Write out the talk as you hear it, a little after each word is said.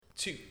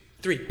2,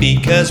 3.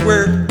 Because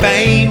we're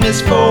famous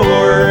for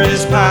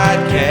this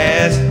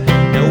podcast.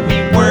 No, we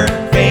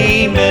weren't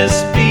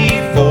famous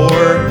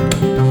before.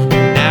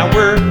 Now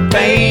we're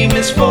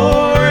famous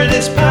for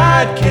this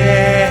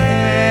podcast.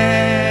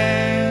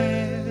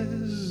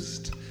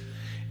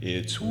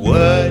 It's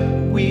what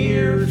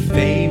we're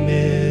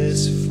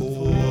famous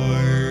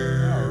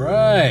for. All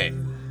right.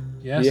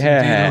 Yes,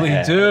 Yes.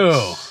 indeedly do.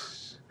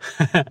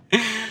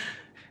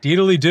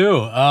 Deedly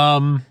do.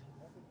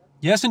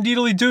 Yes,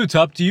 indeedly do,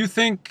 Tup. Do you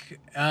think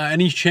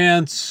any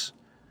chance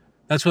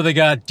that's where they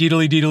got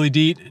deedly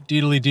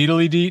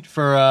deet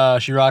for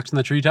She Rocks in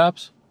the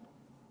Treetops?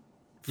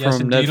 Yes,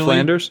 From Ned indeedly.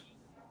 Flanders?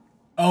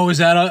 Oh, is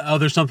that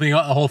there's something,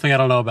 a whole thing I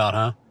don't know about,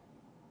 huh?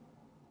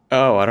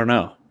 Oh, I don't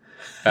know.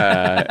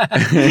 I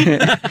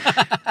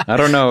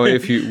don't know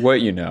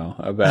what you know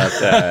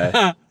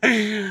about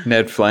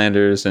Ned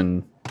Flanders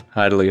and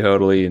Hidely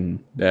Hodely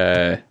and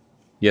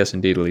Yes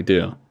Indeedly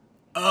Do.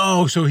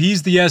 Oh, so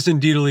he's the Yes,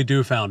 indeedly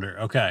do founder.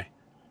 Okay.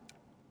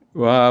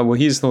 Well,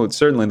 he's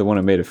certainly the one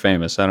who made it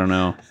famous. I don't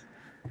know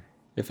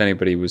if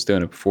anybody was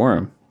doing it before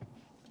him.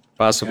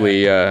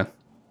 Possibly the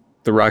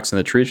Rocks in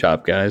the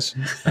Treetop guys.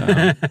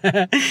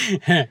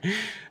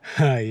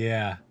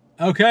 Yeah.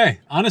 Okay.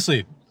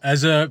 Honestly,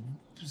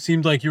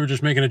 seemed like you were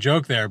just making a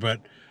joke there,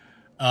 but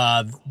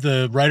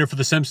the writer for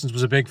The Simpsons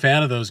was a big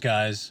fan of those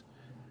guys,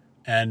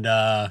 and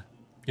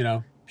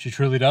she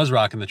truly does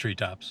rock in the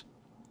treetops.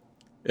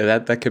 Yeah,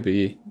 that could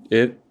be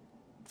it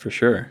for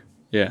sure.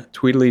 Yeah,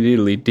 Tweedly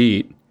Deedly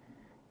Deet.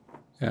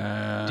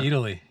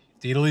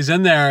 Deedly's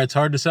in there. It's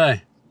hard to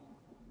say.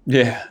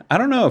 Yeah, I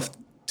don't know if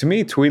to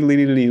me Tweedly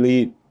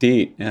Deedly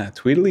Deet. Yeah,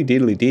 Tweedly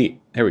Deedly Deet.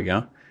 There we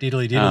go.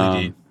 Deedly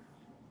Deet.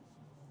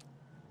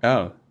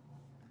 Oh,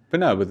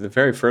 but the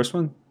very first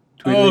one.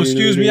 Oh,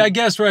 excuse me. I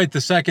guess right. The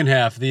second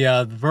half.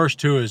 The verse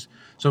 2 is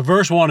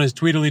verse 1 is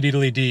Tweedly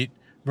Deedly Deet.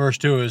 Verse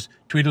 2 is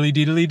Tweedly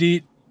Deedly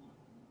Deet.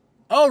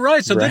 Oh,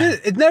 right. So Right.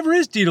 it never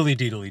is Deedly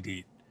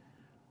Deet.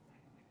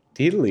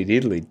 Deedly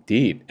Deedly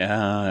Deet.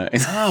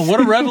 What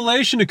a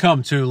revelation to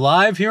come to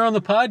live here on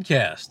the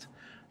podcast.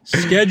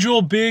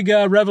 Schedule big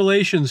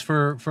revelations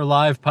for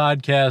live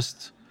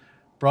podcast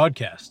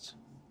broadcasts.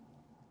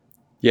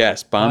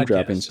 Yes, bomb Podcasts.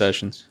 dropping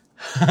sessions.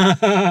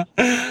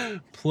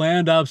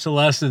 Planned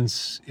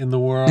obsolescence in the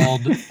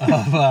world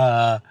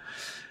of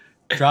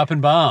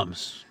dropping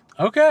bombs.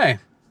 Okay.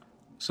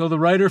 So the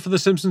writer for The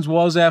Simpsons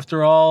was,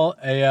 after all,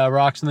 a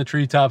Rocks in the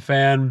Treetop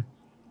fan.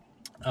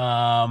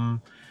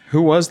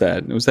 Who was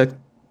that? Was that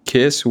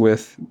Kiss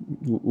with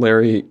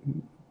Larry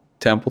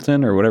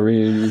Templeton or whatever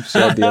you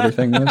said the other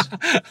thing was?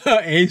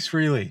 Ace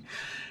Frehley.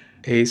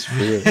 Ace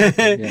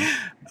Frehley. Yeah.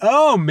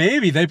 Oh,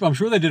 maybe. I'm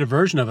sure they did a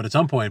version of it at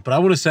some point, but I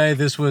want to say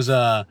this was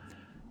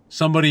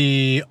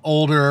somebody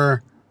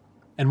older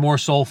and more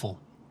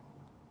soulful.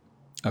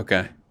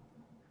 Okay.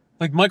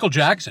 Like Michael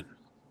Jackson.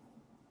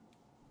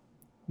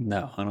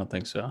 No, I don't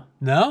think so.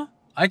 No?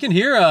 I can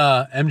hear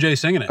MJ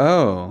singing it.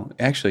 Oh,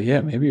 actually,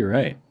 yeah, maybe you're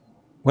right.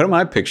 What am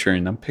I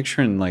picturing? I'm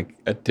picturing like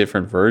a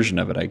different version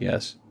of it, I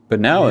guess. But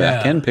now Yeah.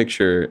 I can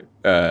picture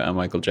a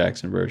Michael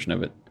Jackson version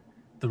of it.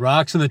 The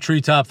Rocks in the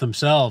Treetop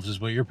themselves is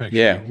what you're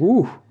picturing. Yeah.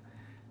 Woo.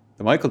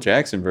 The Michael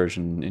Jackson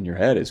version in your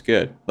head is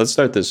good. Let's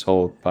start this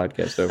whole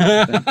podcast over.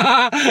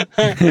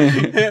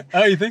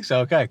 Oh, you think so?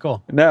 Okay,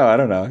 cool. No, I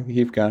don't know.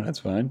 Keep going. That's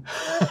fine.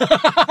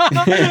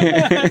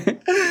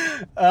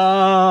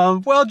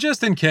 Well,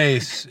 just in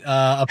case,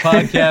 a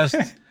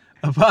podcast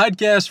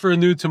for a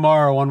new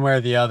tomorrow, one way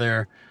or the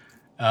other.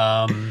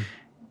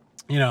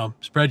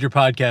 Spread your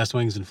podcast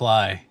wings and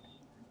fly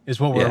is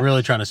what we're Yeah.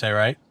 really trying to say,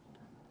 right?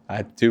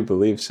 I do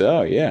believe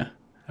so. Yeah.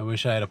 I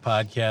wish I had a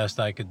podcast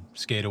I could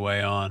skate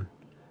away on.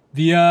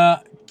 The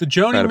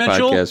Joni Not a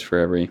Mitchell. podcast for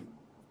every.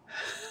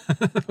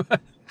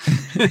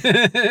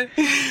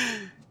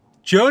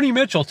 Joni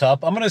Mitchell,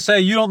 Tup. I'm going to say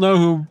you don't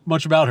know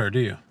much about her, do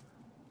you?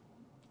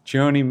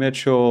 Joni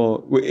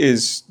Mitchell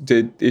is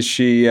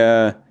she?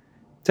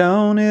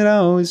 Don't it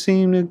always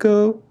seem to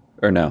go?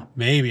 Or no?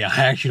 Maybe. I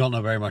actually don't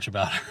know very much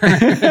about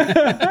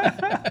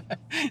her.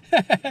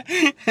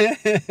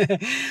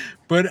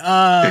 But,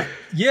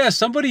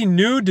 somebody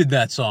new did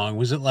that song.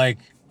 Was it like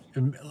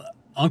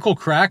Uncle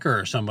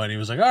Kracker or somebody?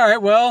 Was like, all right,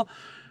 well,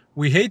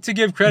 we hate to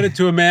give credit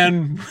to a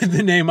man with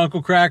the name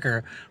Uncle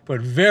Kracker,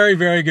 but very,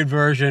 very good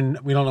version.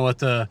 We don't know what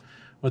to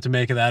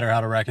make of that or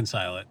how to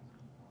reconcile it.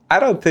 I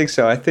don't think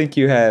so. I think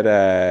you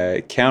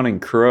had Counting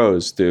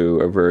Crows do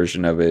a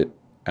version of it.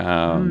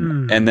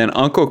 And then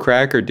Uncle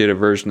Kracker did a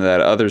version of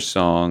that other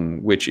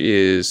song, which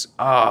is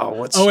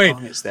what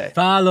song is that?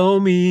 Follow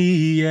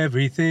me,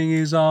 everything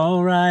is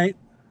all right.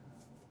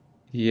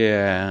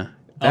 Yeah,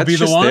 I'll that's be the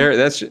just one?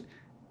 there.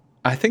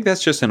 I think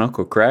that's just an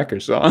Uncle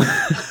Kracker song.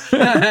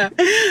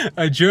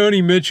 A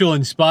Joni Mitchell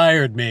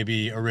inspired,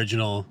 maybe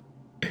original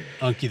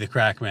Unky the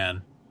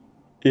Crackman.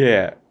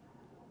 Yeah,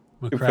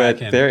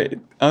 McCracken. but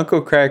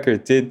Uncle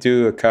Kracker did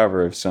do a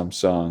cover of some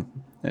song,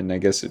 and I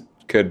guess it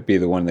could be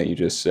the one that you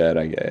just said.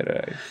 I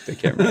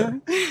can't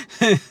remember.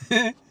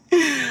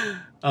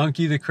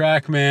 Unky the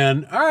Crack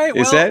Man. All right,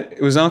 well.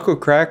 Was Uncle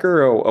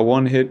Kracker a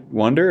one-hit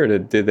wonder, or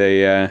did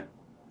they...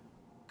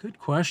 Good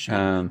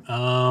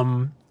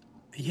question.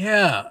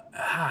 Yeah.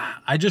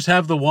 I just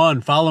have the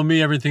one. Follow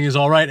Me, Everything Is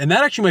All Right. And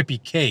that actually might be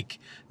Cake,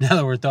 now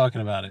that we're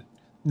talking about it.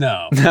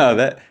 No.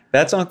 No,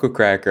 that's Uncle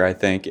Kracker, I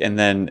think. And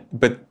then,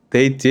 but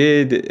they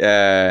did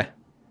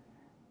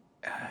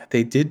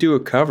do a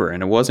cover,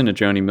 and it wasn't a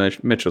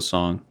Joni Mitchell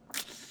song.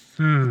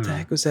 What the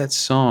heck was that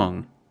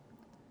song?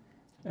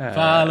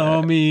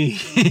 Follow me.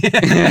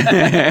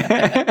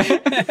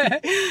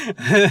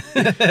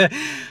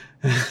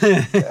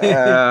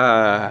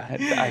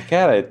 I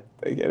gotta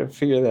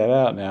figure that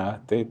out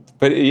now.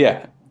 But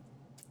yeah,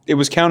 it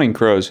was Counting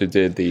Crows who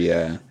did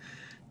the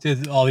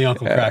did all the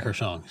Uncle Kracker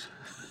songs.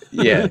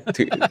 Yeah,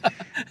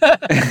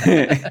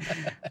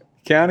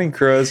 Counting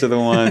Crows are the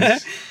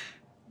ones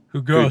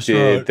who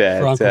did that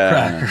for Uncle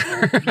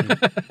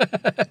Kracker.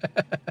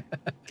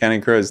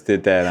 Counting Crows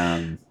did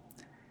that.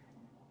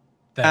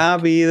 I'll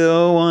be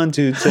the one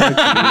to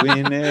tuck you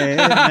in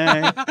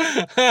at night.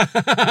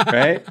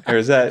 Right? Or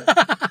is that?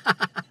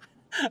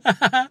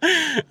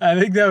 I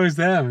think that was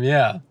them,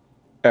 yeah.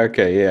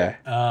 Okay, yeah.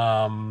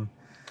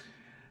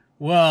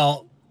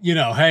 Well,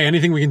 hey,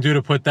 anything we can do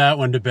to put that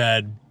one to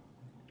bed,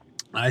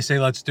 I say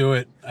let's do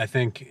it. I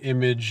think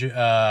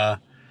come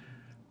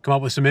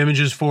up with some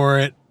images for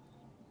it,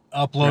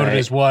 upload it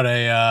as what,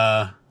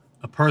 a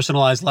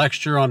personalized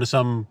lecture onto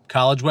some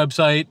college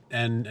website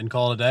and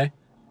call it a day?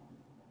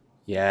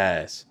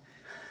 Yes.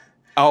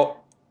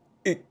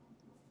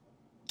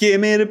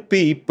 Give me the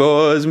beat,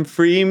 boys, and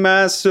free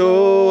my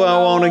soul.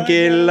 I want to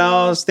get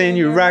lost in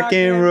your rock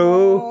and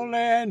roll.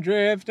 And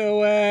drift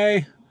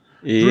away.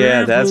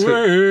 Yeah, that's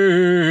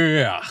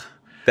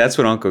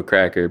what Uncle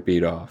Kracker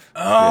beat off.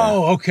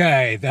 Oh, yeah.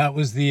 Okay. That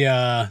was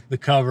the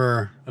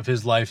cover of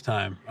his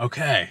lifetime.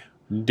 Okay.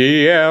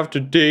 Day after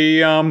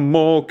day, I'm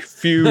more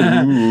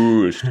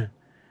confused.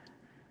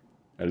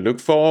 I look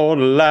for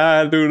the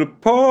light through the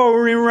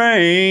pouring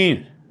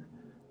rain.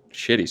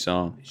 Shitty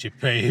song. You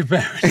pay your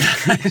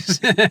paradise.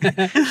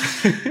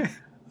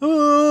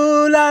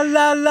 Ooh, la,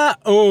 la, la.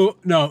 Oh,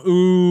 no.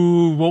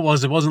 Ooh, what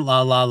was it? It wasn't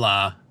la, la,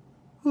 la.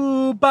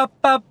 Ooh, bop,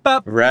 bop,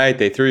 bop. Right,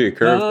 they threw you a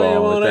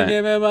curveball with that.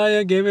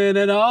 You're giving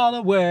it all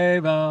away,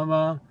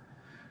 mama.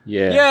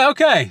 Yeah. Yeah,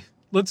 okay.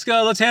 Let's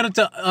go. Let's hand it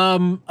to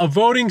a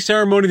voting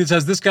ceremony that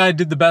says this guy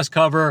did the best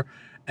cover,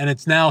 and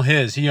it's now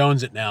his. He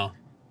owns it now.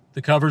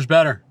 The cover's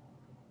better.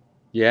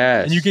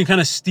 Yes. And you can kind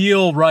of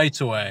steal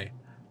rights away.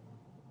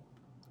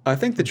 I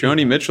think the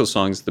Joni Mitchell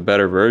song's the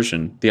better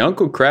version. The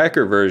Uncle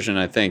Kracker version,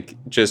 I think,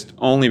 just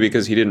only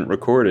because he didn't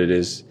record it,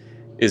 is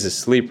a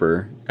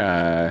sleeper.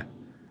 And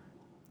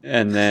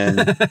then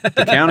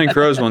the Counting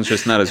Crows one's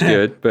just not as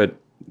good, but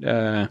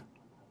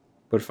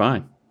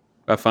fine.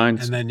 A fine,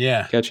 and then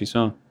catchy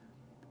song.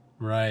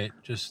 Right.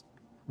 Just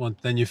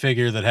then you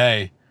figure that,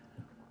 hey,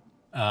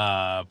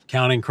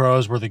 Counting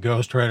Crows were the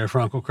ghostwriter for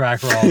Uncle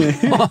Kracker all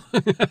along.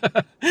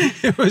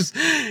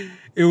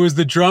 It was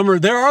the drummer.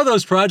 There are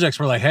those projects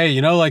where, like,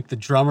 hey, like the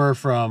drummer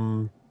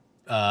from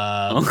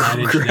Nine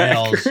Inch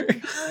Nails.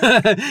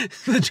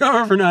 The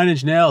drummer for Nine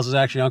Inch Nails is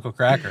actually Uncle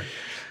Kracker.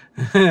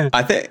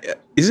 I think,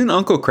 isn't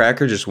Uncle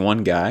Kracker just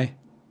one guy?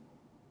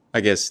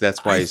 I guess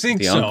that's why he's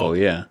the uncle,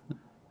 yeah.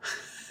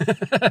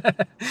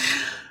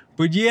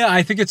 But yeah,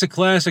 I think it's a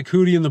classic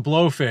Hootie and the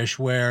Blowfish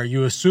where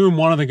you assume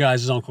one of the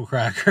guys is Uncle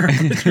Kracker.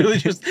 It's really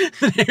just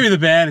the name of the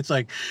band. It's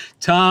like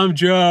Tom,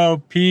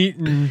 Joe, Pete,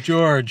 and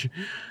George.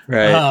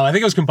 Right. I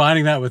think I was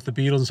combining that with the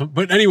Beatles.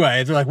 But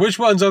anyway, they're like, which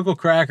one's Uncle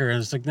Kracker? And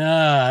it's like,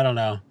 nah, I don't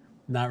know.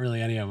 Not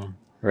really any of them.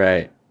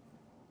 Right.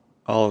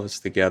 All of us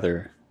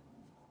together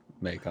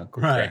make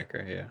Uncle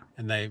Kracker, yeah.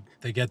 And they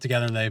get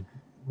together and they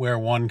wear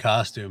one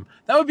costume.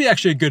 That would be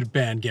actually a good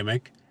band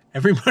gimmick.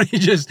 Everybody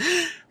just...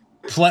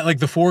 like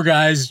the four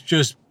guys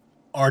just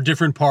are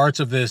different parts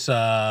of this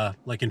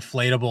like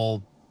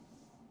inflatable,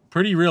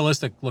 pretty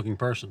realistic looking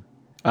person.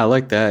 I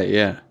like that,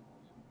 yeah.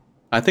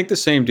 I think the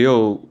same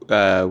deal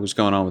was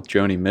going on with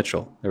Joni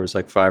Mitchell. There was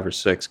like 5 or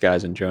 6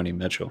 guys in Joni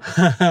Mitchell.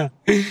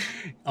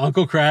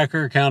 Uncle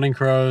Kracker, Counting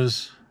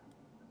Crows,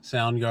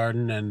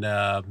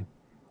 Soundgarden,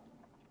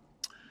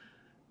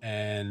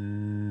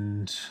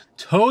 and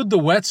Toad the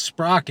Wet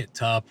Sprocket,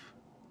 Tup.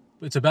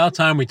 It's about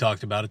time we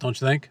talked about it,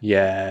 don't you think?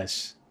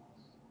 Yes.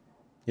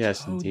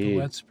 Yes, Toad indeed. The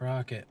Wet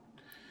Sprocket.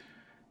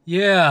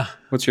 Yeah.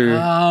 What's your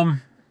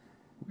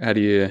how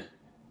do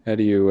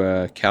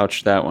you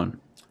couch that one?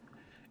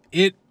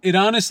 It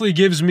honestly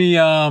gives me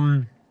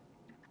a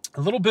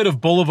little bit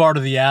of Boulevard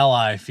of the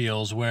Ally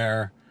feels,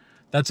 where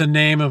that's a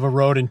name of a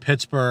road in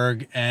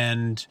Pittsburgh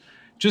and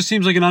just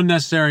seems like an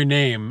unnecessary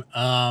name.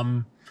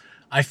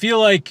 I feel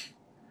like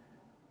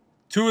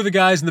 2 of the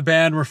guys in the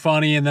band were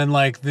funny, and then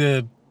like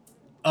the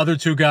other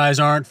 2 guys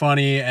aren't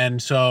funny,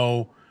 and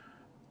so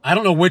I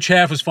don't know which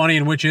half is funny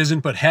and which isn't,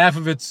 but half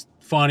of it's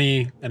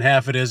funny and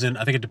half it isn't.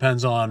 I think it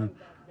depends on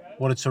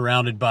what it's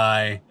surrounded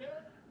by.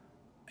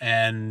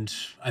 And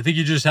I think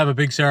you just have a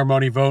big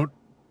ceremony vote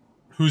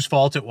whose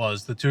fault it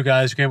was. The 2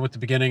 guys who came up with the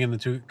beginning and the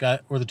 2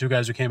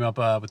 guys who came up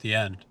with the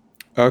end.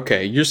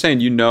 Okay, you're saying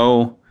you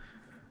know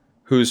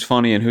who's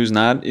funny and who's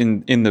not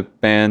in the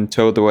band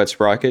Toad the Wet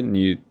Sprocket, and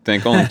you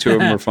think only two of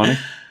them are funny?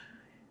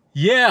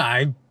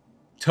 Yeah,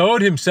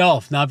 Toad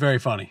himself, not very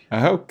funny.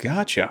 Oh,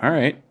 gotcha. All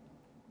right.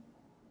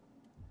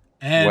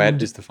 And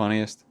Wet is the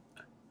funniest.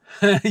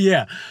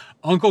 yeah,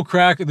 Uncle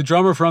Cracker, the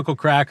drummer for Uncle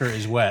Cracker,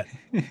 is Wet.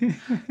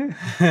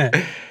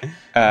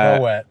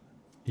 Wet.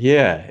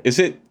 Yeah. Is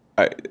it?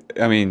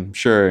 I mean,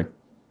 sure,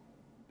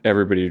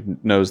 everybody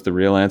knows the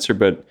real answer,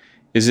 but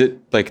is it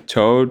like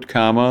Toad,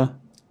 comma,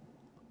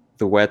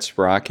 the Wet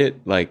Sprocket?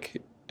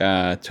 Like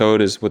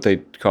Toad is what they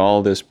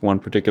call this one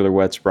particular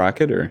wet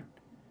sprocket, or?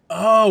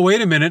 Oh,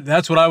 wait a minute.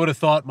 That's what I would have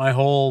thought my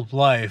whole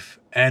life.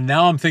 And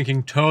now I'm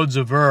thinking Toad's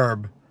a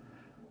verb.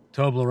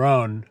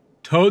 Toblerone.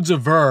 Toad's a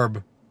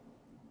verb.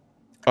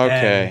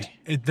 Okay.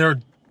 And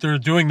they're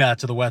doing that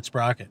to the wet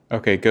sprocket.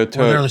 Okay, go Or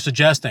Toad. they're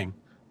suggesting.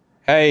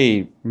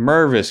 Hey,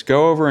 Mervis,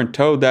 go over and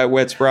toad that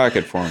wet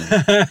sprocket for me.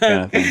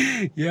 Kind of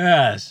thing.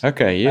 Yes.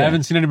 Okay, yeah. I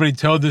haven't seen anybody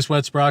toad this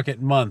wet sprocket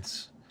in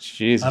months.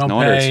 Jesus, I don't no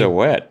wonder it's pay- so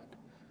wet.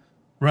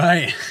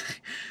 Right.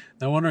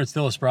 No wonder it's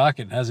still a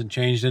sprocket. It hasn't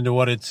changed into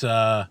what it's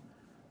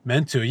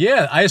meant to.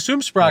 Yeah, I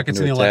assume sprockets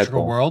in into the a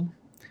electrical tadpole. world.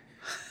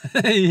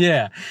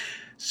 Yeah.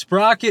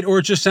 Sprocket, or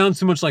it just sounds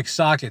too much like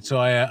socket, so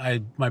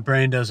I my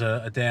brain does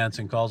a dance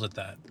and calls it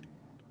that.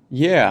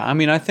 Yeah, I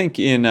mean, I think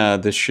in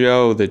the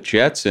show The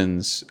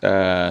Jetsons,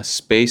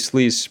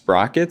 Spacely's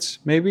Sprockets,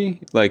 maybe?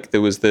 Like,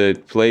 there was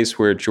the place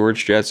where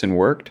George Jetson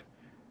worked.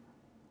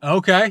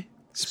 Okay.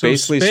 So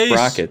Spacely space-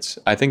 Sprockets.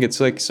 I think it's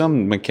like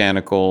some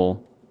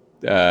mechanical,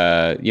 thing,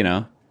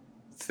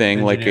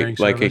 like Engineering a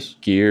service.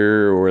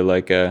 gear or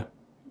like a...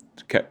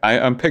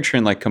 I'm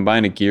picturing like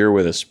combine a gear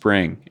with a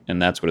spring, and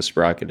that's what a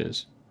sprocket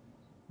is.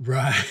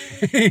 Right.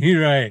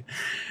 Right.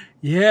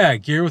 Yeah,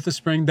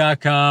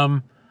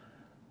 gearwithaspring.com.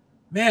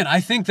 Man, I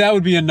think that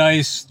would be a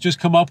nice, just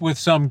come up with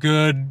some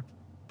good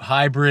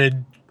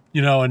hybrid,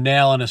 a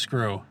nail and a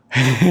screw.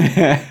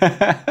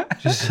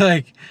 Just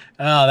like,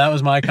 oh, that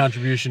was my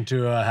contribution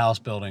to a house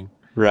building.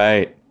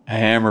 Right. A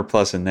hammer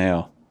plus a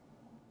nail.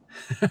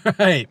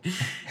 Right.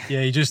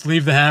 Yeah, you just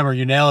leave the hammer,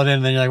 you nail it in,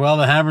 and then you're like, well,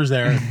 the hammer's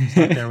there. It's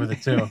not there with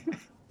it too.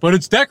 But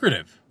it's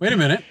decorative. Wait a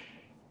minute.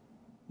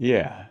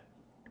 Yeah.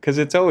 Because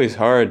it's always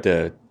hard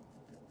to,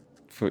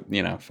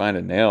 find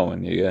a nail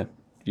when you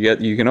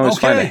can always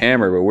find a Okay.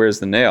 hammer, but where's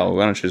the nail?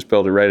 Why don't you just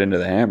build it right into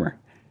the hammer?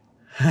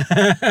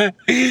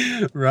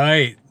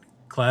 Right.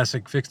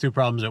 Classic fix two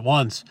problems at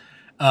once.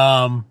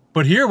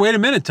 But here, wait a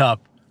minute,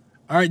 Top.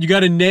 All right, you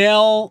got to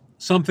nail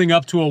something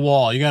up to a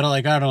wall. You got to,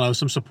 I don't know,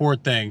 some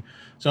support thing.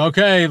 So,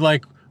 okay,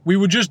 we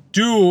would just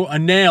do a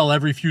nail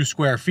every few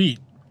square feet.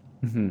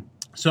 Mm-hmm.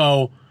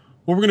 So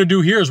what we're going to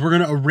do here is we're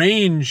going to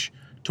arrange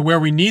to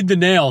where we need the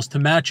nails to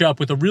match up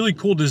with a really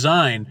cool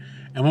design.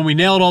 And when we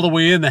nail it all the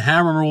way in, the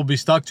hammer will be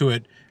stuck to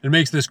it. It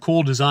makes this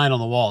cool design on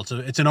the wall. So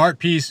it's an art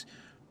piece,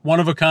 one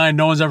of a kind.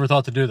 No one's ever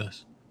thought to do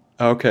this.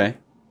 Okay.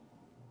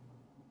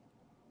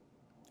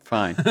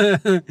 Fine.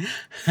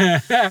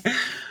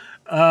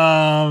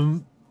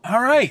 All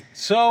right.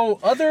 So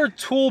other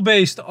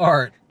tool-based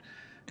art.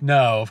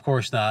 No, of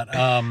course not.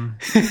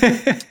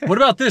 What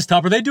about this,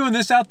 Top? Are they doing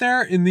this out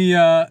there in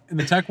the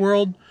tech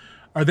world?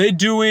 Are they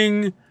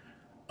doing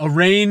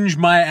arrange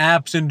my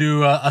apps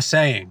into a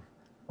saying,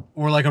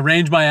 or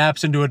arrange my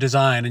apps into a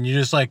design, and you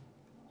just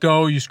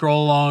you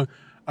scroll along.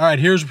 All right,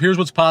 here's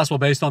what's possible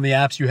based on the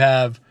apps you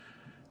have,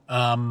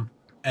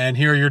 and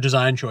here are your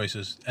design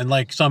choices, and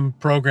some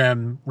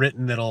program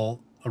written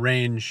that'll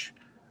arrange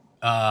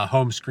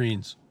home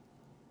screens.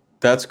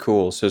 That's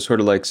cool. So sort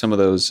of like some of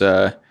those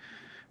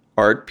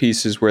art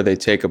pieces where they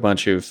take a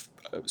bunch of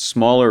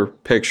smaller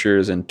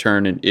pictures and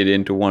turn it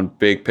into one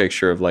big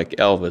picture of like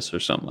Elvis or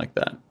something like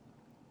that.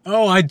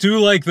 Oh, I do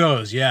like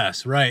those.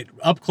 Yes, right.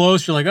 Up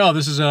close, you're like, oh,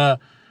 this is an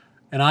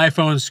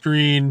iPhone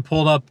screen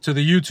pulled up to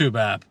the YouTube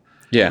app.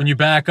 Yeah. When you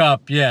back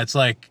up, yeah, it's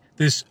like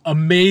this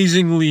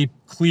amazingly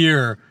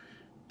clear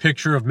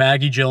picture of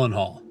Maggie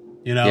Gyllenhaal,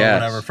 Yes.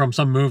 whatever, from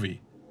some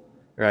movie.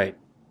 Right.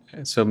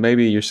 So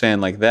maybe you're saying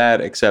like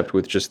that, except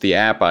with just the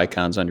app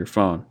icons on your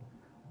phone.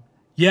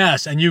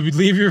 Yes, and you would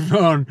leave your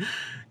phone,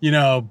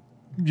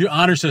 your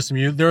honor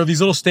system. There are these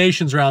little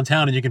stations around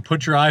town, and you can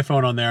put your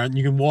iPhone on there, and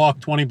you can walk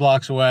 20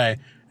 blocks away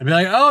and be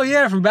like, oh,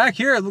 yeah, from back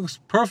here, it looks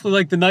perfectly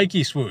like the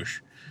Nike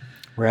swoosh.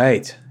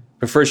 Right.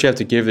 But first you have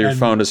to give your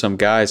phone to some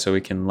guy so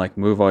he can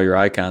move all your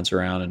icons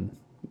around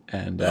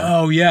and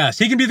Oh, yes.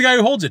 He can be the guy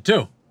who holds it,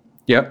 too.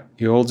 Yep.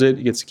 He holds it.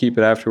 He gets to keep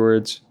it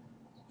afterwards.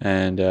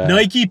 And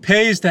Nike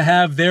pays to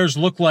have theirs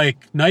look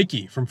like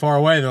Nike from far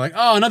away. They're like,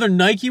 oh, another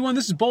Nike one?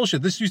 This is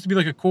bullshit. This used to be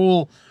a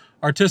cool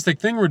artistic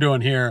thing we're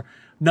doing here.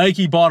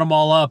 Nike bought them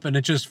all up, and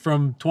it just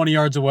from 20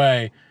 yards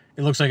away,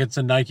 it looks like it's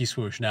a Nike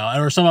swoosh now.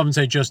 Or some of them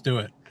say, just do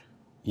it.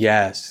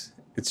 Yes.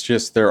 It's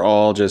just they're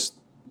all just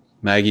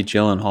Maggie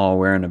Gyllenhaal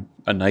wearing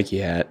a Nike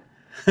hat.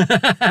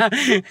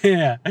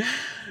 Yeah.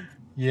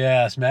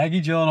 Yes,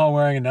 Maggie Gyllenhaal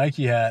wearing a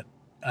Nike hat.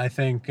 I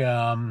think,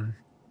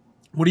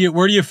 where do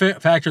you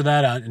factor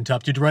that out in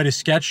Top? Do you write a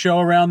sketch show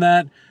around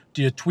that?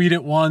 Do you tweet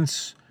it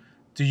once?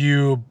 Do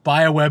you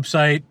buy a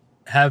website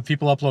have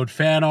people upload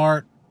fan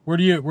art? Where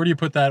do you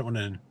put that one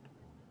in?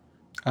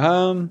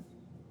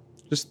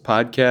 Just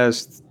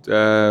podcast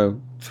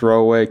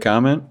throwaway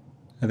comment.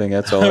 I think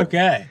that's all.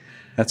 Okay.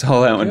 That's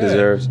all that one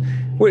deserves.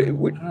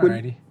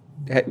 Alrighty.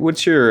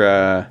 What's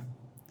your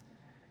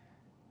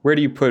where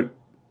do you put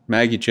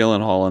Maggie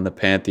Gyllenhaal in the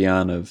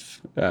pantheon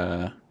of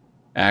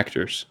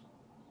actors?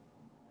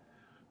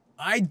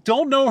 I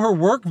don't know her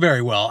work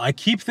very well. I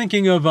keep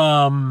thinking of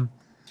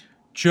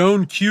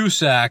Joan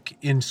Cusack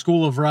in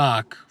School of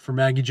Rock for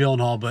Maggie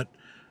Gyllenhaal, but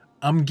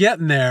I'm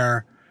getting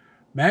there.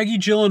 Maggie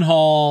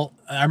Gyllenhaal,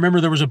 I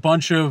remember there was a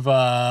bunch of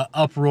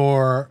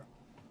uproar.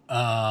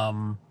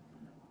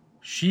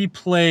 She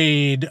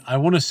played, I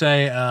want to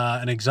say,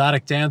 an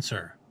exotic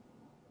dancer.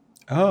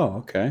 Oh,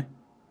 okay.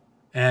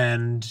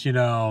 And, do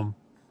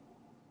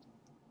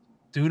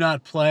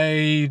not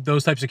play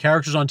those types of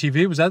characters on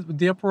TV. Was that what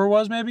the uproar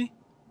was, maybe?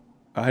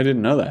 I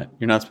didn't know that.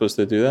 You're not supposed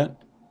to do that?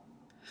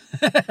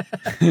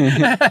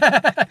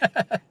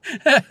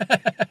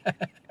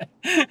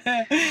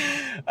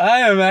 I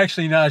am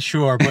actually not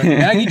sure, but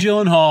Maggie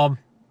Gyllenhaal,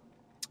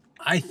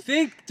 I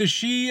think, does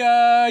she,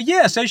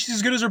 say she's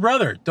as good as her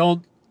brother.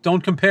 Don't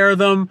compare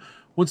them.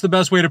 What's the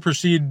best way to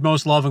proceed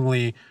most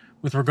lovingly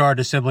with regard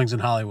to siblings in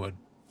Hollywood?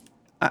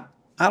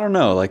 I don't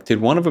know. Like,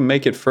 did one of them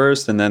make it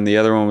first, and then the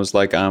other one was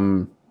like,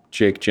 I'm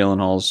Jake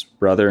Gyllenhaal's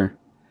brother,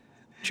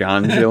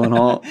 John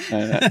Gyllenhaal?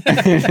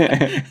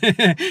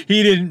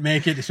 He didn't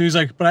make it, so he's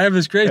like, but I have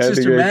this great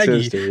sister,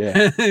 Maggie. Sister,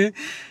 yeah.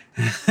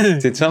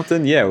 Did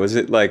something? Yeah, was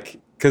it like,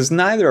 because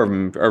neither of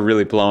them are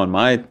really blowing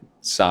my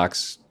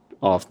socks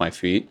off my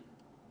feet.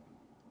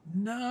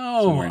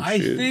 No, I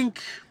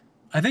think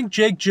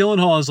Jake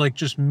Gyllenhaal is like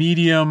just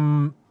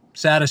medium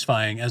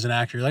satisfying as an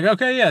actor. You're like,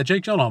 okay, yeah,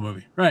 Jake Gyllenhaal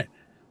movie. Right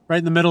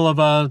in the middle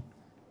of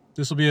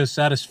this will be a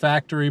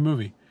satisfactory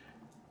movie.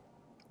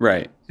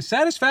 Right. Is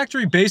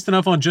Satisfactory based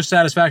enough on just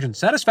satisfaction?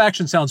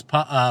 Satisfaction sounds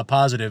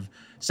positive.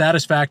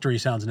 Satisfactory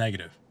sounds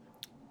negative.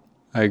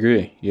 I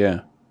agree.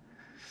 Yeah.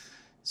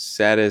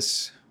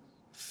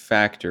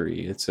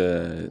 Satisfactory. It's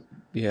a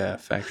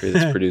factory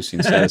that's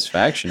producing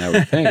satisfaction, I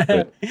would think.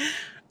 But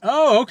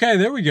oh, okay.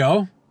 There we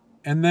go.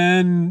 And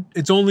then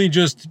it's only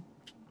just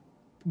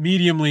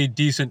mediumly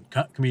decent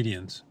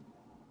comedians.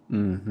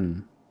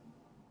 Mm-hmm.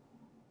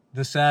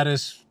 The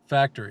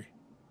Satisfactory.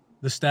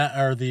 I think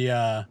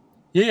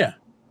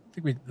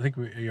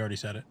we already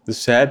said it. The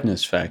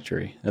Sadness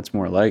Factory. That's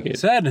more like it.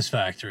 Sadness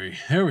Factory.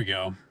 There we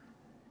go.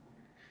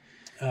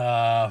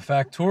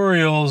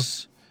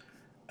 Factorials.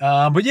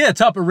 But yeah,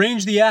 top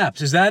arrange the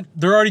apps. Is that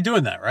they're already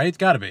doing that, right? It's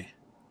got to be.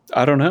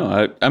 I don't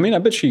know. I mean, I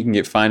bet you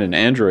can find an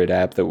Android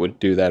app that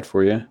would do that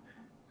for you.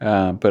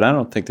 But I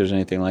don't think there's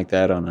anything like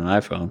that on an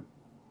iPhone.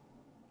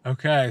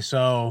 Okay,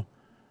 so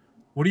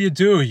what do?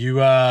 You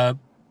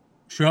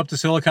show up to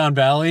Silicon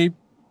Valley,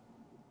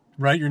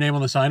 write your name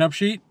on the sign-up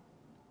sheet?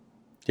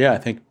 Yeah, I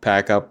think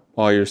pack up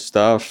all your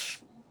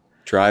stuff,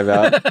 drive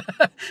out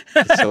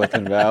to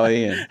Silicon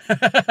Valley, and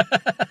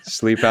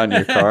sleep out in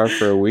your car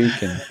for a week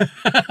and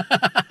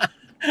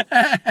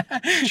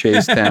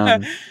chase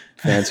down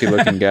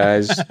fancy-looking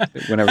guys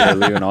whenever they're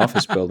leaving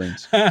office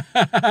buildings.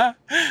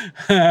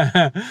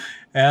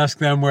 Ask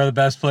them where the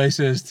best place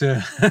is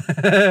to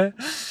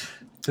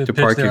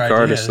park your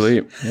car ideas. to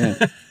sleep. Yeah.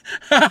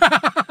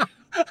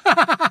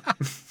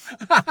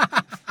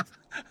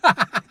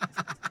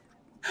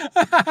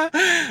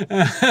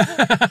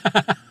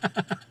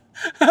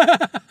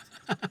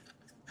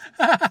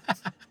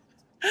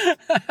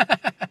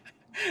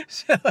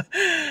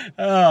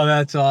 Oh,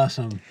 that's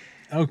awesome.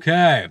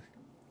 Okay.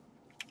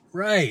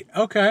 Right.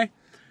 Okay.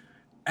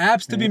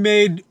 Apps to be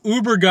made.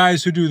 Uber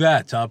guys who do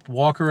that, Top.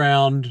 Walk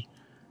around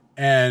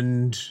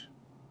and,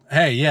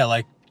 hey, yeah,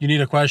 like you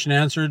need a question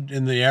answered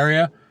in the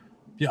area.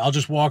 Yeah, I'll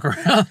just walk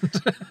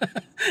around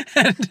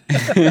and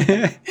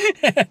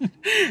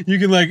you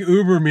can like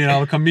Uber me and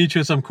I'll come meet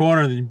you at some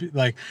corner and be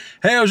like,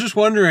 hey, I was just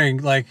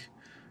wondering, like,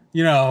 I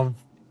don't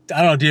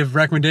know, do you have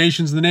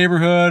recommendations in the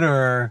neighborhood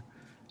or,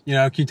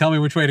 can you tell me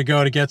which way to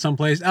go to get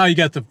someplace? Oh, you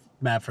got the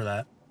map for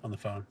that on the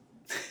phone.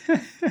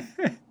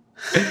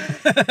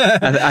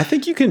 I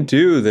think you can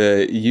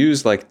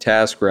use like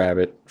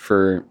TaskRabbit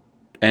for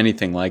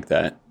anything like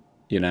that.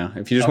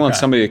 If you just want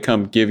somebody to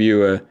come give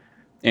you a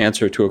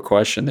answer to a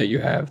question that you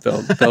have,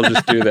 they'll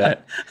just do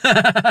that.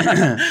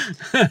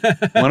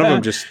 One of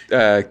them just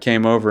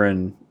came over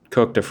and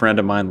cooked a friend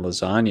of mine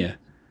lasagna,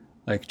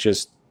 like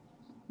just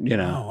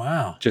oh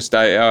wow, just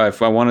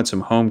if I wanted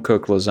some home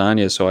cooked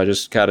lasagna, so I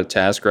just got a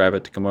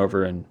TaskRabbit to come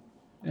over and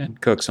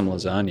cook some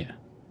lasagna.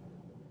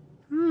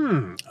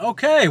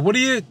 Okay, what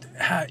do you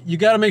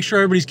got to make sure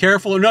everybody's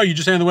careful, or no, you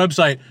just say on the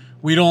website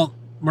we're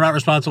not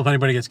responsible if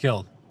anybody gets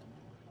killed.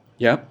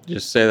 Yep,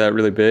 just say that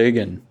really big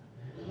and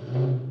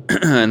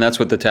that's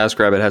what the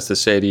TaskRabbit has to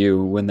say to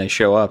you when they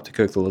show up to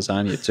cook the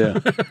lasagna too.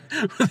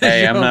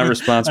 Hey, I'm not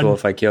responsible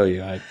if I kill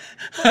you. I'm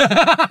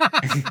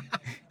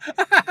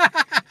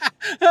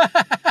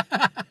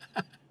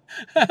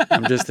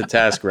just a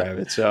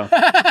TaskRabbit, so.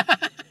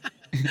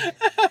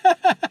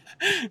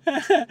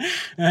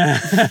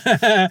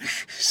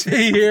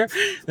 See here,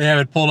 they have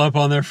it pulled up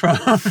on their phone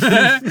on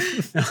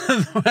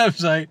the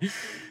website.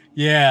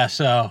 Yeah,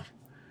 so,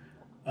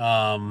 yeah.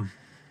 All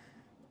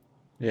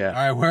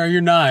right, where are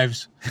your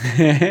knives?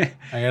 I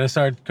gotta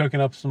start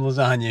cooking up some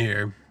lasagna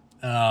here.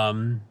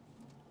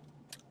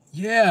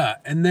 Yeah,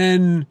 and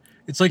then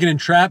it's like an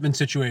entrapment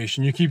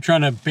situation. You keep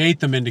trying to bait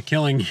them into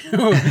killing you.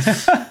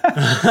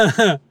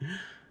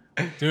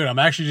 Dude, I'm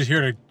actually just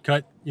here to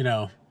cut,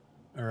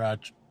 or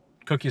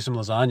cook you some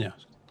lasagna.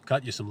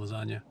 Cut you some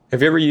lasagna.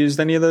 Have you ever used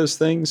any of those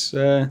things?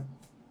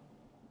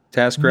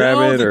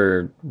 TaskRabbit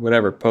or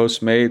whatever,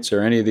 Postmates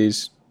or any of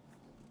these?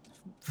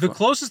 The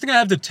closest thing I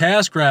have to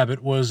TaskRabbit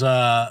was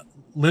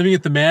living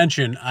at the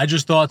mansion. I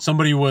just thought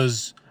somebody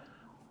was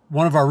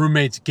one of our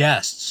roommates'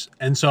 guests.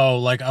 And so,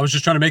 like, I was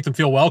just trying to make them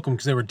feel welcome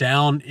because they were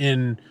down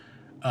in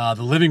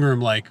the living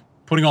room, like,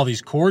 putting all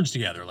these cords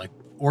together, like,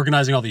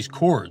 organizing all these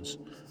cords.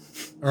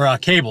 Or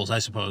cables, I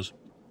suppose.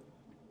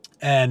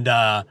 And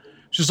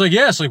it's just like,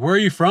 yes, like, where are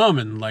you from?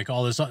 And, like,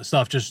 all this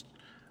stuff. Just,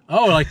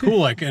 oh, like, cool.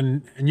 Like,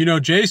 and you know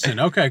Jason.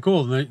 Okay,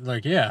 cool. And they,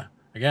 like, yeah,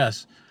 I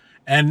guess.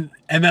 And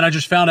then I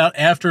just found out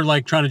after,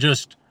 like, trying to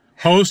just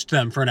host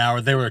them for an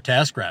hour, they were a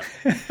TaskRabbit.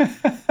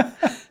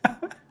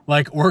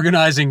 Like,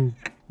 organizing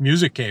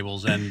music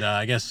cables and,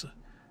 I guess,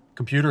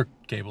 computer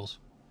cables.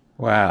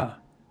 Wow.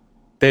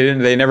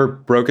 They never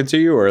broke it to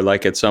you, or,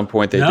 like, at some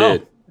point they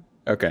did?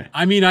 Okay.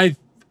 I mean,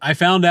 I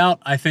found out,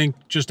 I think,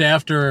 just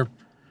after,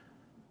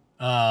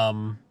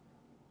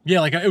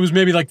 like, it was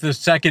maybe like the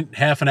second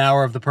half an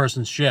hour of the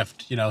person's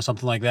shift,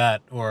 something like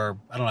that, or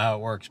I don't know how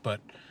it works,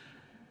 but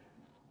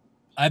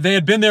they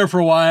had been there for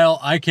a while.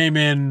 I came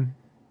in,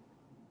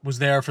 was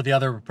there for the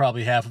other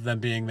probably half of them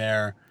being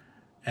there,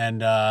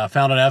 and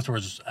found out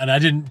afterwards, and I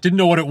didn't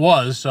know what it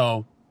was,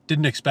 so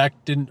didn't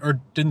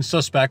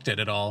suspect it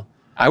at all.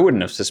 I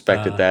wouldn't have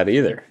suspected that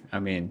either. I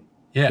mean,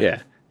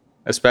 yeah,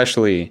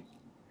 especially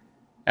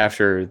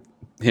after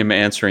him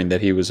answering that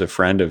he was a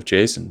friend of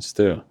Jason's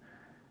too.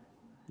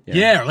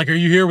 Yeah, like, are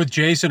you here with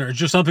Jason or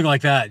just something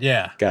like that?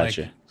 Yeah.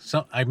 Gotcha.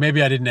 Like,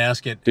 maybe I didn't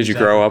ask it. Did you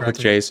grow up with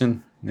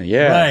Jason?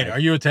 Yeah. Right. Are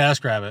you a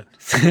TaskRabbit?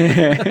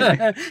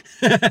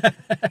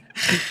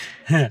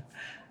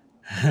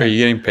 Are you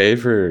getting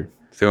paid for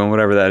doing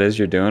whatever that is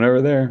you're doing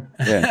over there?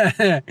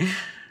 Yeah.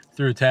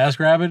 Through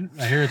TaskRabbit?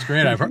 I hear it's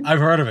great. I've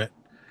heard of it.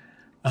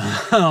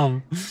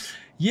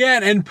 Yeah,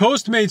 and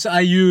Postmates I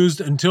used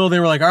until they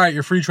were like, all right,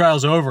 your free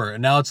trial's over.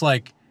 And now it's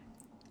like,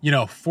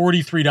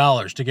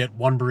 $43 to get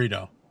one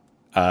burrito.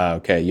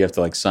 Okay. You have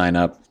to, like, sign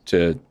up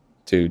to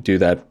do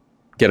that,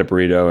 get a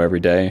burrito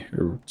every day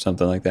or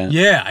something like that?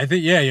 Yeah, I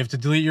think, you have to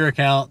delete your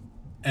account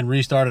and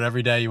restart it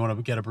every day you want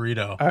to get a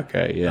burrito.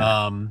 Okay,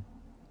 yeah.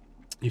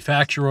 You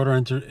fax your order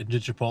into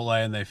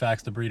Chipotle and they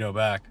fax the burrito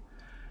back.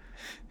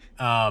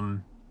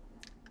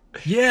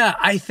 Yeah,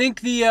 I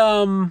think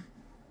the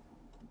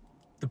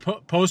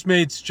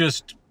Postmates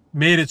just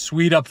made it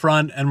sweet up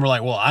front and we're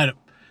like, well,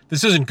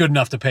 this isn't good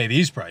enough to pay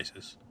these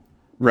prices.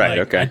 Right,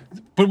 like, okay.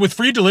 But with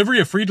free delivery,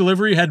 if free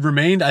delivery had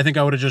remained, I think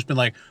I would have just been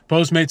like,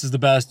 Postmates is the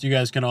best. You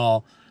guys can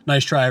all,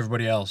 nice try,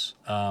 everybody else.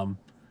 Because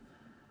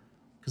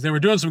they were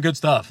doing some good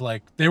stuff.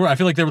 Like, I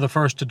feel like they were the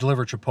first to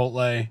deliver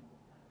Chipotle.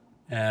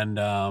 And,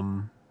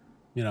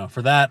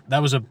 for that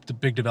was a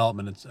big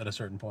development at a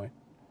certain point.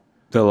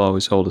 They'll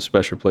always hold a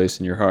special place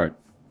in your heart.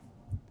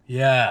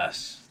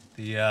 Yes.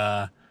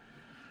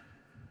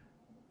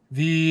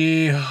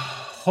 The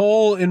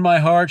hole in my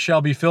heart shall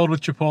be filled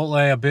with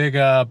Chipotle,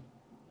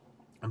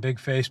 a big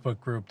Facebook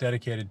group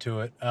dedicated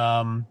to it.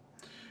 All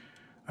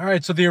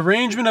right, so the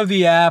arrangement of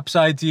the apps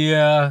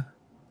idea,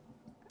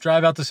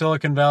 drive out to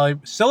Silicon Valley.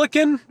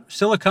 Silicon?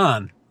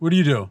 What do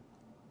you do?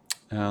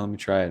 Let me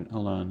try it.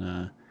 Hold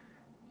on.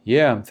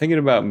 Yeah, I'm thinking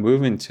about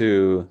moving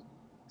to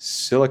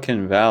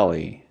Silicon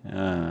Valley.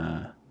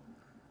 I'm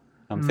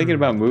thinking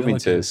about moving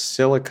to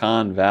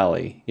Silicon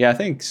Valley. Yeah, I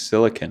think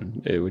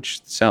Silicon,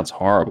 which sounds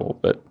horrible,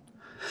 but...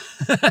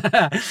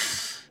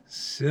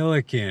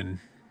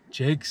 Silicon.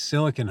 Jake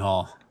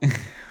Siliconhall.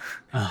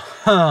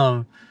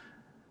 I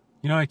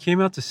came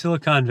out to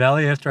Silicon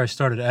Valley after I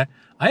started.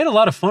 I had a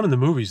lot of fun in the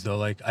movies, though.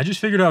 Like, I just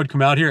figured I would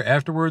come out here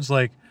afterwards.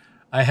 Like,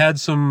 I had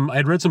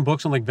read some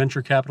books on, like,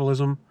 venture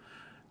capitalism.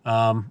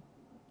 I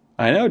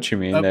know what you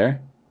mean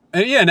there.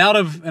 And yeah, and out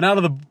of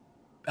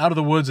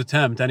the woods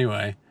attempt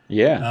anyway.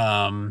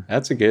 Yeah.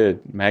 That's a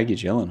good Maggie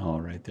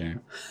Gyllenhaal right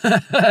there.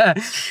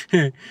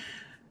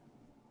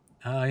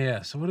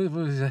 Yeah. So what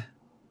was that?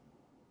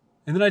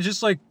 And then I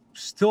just, like,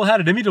 still had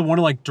it in me to want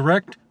to, like,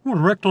 direct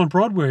on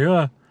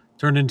Broadway.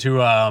 Turned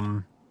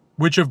into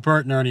which of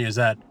Bert and Ernie is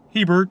that?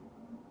 Hebert.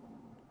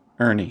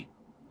 Ernie.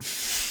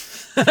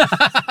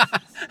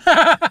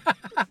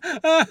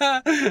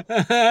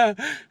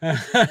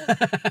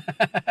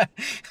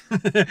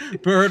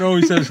 Bert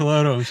always says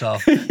hello to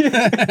himself.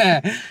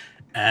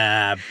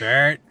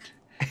 Bert.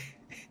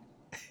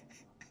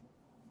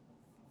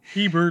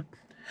 Hebert.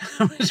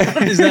 Which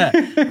one is that?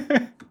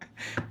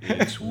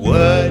 It's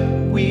what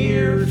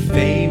we're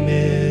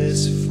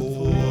famous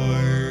for.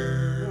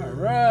 All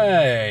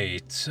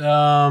right.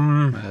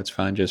 That's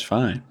fine, just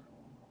fine.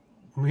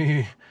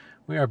 We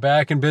are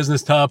back in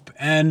business, Tup,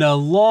 and a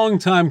long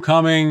time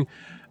coming.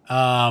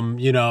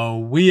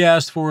 We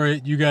asked for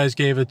it. You guys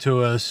gave it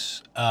to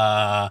us.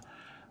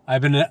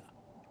 I've been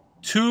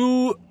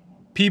two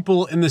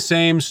people in the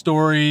same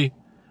story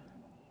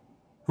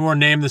who are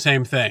named the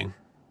same thing.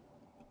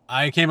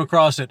 I came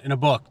across it in a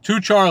book. Two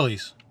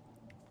Charlies.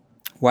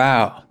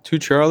 Wow. Two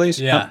Charlies?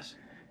 Yes.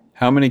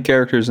 How many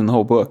characters in the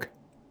whole book?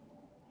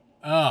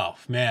 Oh,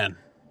 man.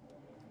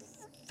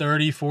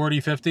 30,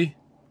 40, 50?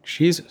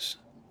 Jesus.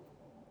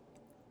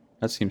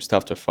 That seems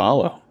tough to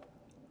follow.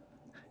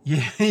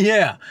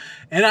 Yeah.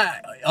 And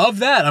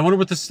I wonder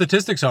what the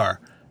statistics are.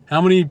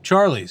 How many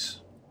Charlies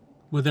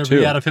would there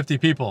be out of 50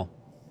 people?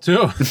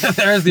 2.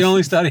 There's the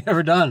only study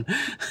ever done.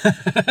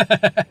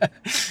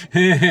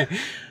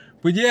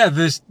 But yeah,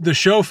 the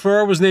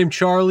chauffeur was named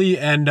Charlie,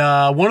 and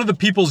one of the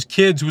people's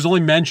kids was only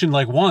mentioned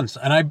like once.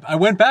 And I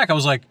went back. I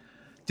was like,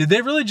 did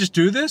they really just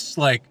do this?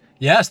 Like,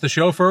 yes, the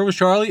chauffeur was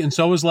Charlie, and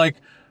so was like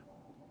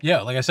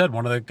I said,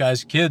 one of the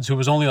guy's kids who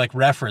was only like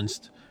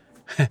referenced.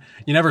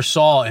 You never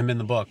saw him in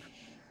the book.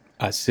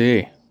 I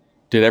see.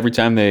 Did every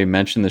time they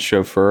mentioned the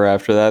chauffeur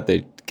after that,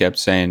 they kept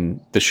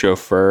saying the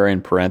chauffeur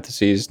in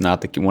parentheses,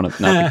 not the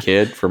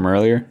kid from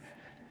earlier?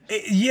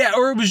 Yeah,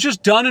 or it was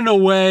just done in a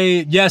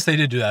way. Yes, they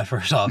did do that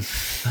first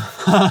off.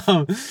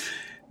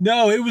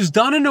 No, it was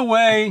done in a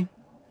way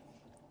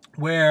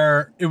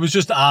where it was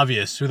just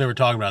obvious who they were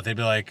talking about. They'd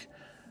be like,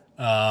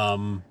 he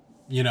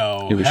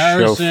was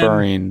Harrison.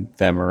 chauffeuring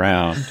them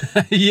around.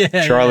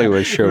 Yeah, Charlie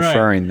was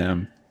chauffeuring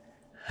them.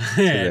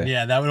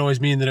 Yeah, that would always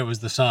mean that it was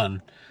the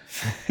son.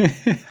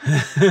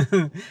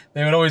 They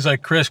would always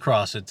like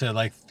crisscross it to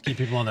like keep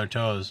people on their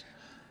toes.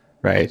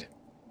 Right.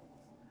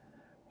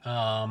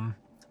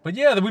 But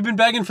yeah, we've been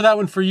begging for that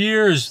one for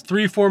years.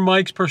 3-4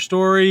 mics per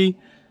story,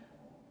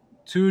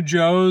 2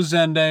 Joes,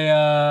 and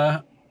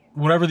a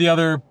whatever the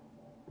other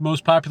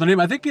most popular name.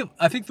 I think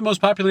the most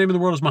popular name in the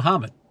world is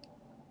Muhammad.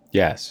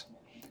 Yes.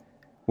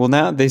 Well,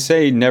 now they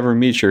say never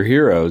meet your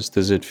heroes.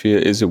 Is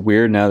it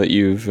weird now that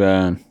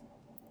you've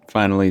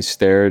finally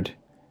stared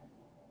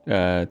 2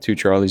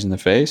 Charlies in the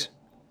face?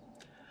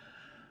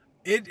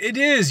 It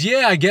is,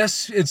 yeah. I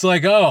guess it's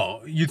like,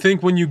 oh, you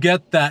think when you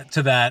get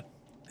to that,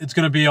 it's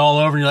going to be all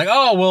over. And you're like,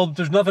 oh, well,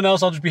 there's nothing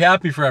else. I'll just be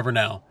happy forever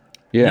now.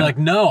 Yeah. And you're like,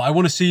 no, I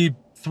want to see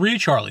 3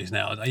 Charlies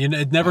now.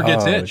 It never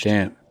gets itched.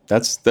 Damn.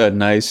 That's the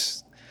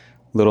nice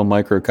little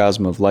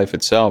microcosm of life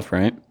itself,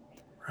 right?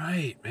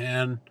 Right,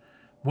 man.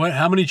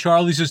 How many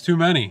Charlies is too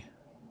many?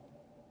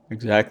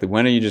 Exactly.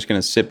 When are you just going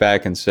to sit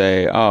back and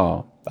say,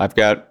 oh, I've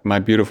got my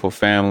beautiful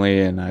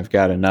family and I've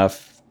got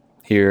enough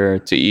here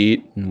to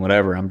eat and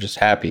whatever. I'm just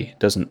happy.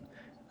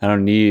 I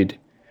don't need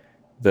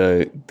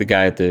the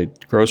guy at the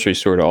grocery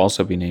store to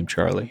also be named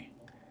Charlie.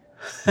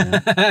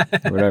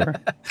 Whatever.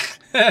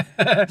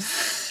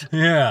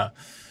 Yeah.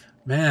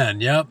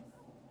 Man, yep.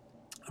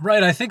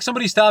 Right, I think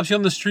somebody stops you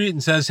on the street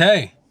and says,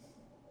 hey,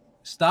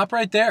 stop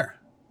right there.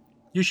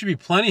 You should be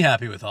plenty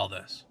happy with all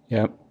this.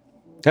 Yep.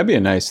 That'd be a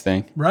nice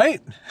thing.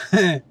 Right?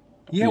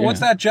 Yeah,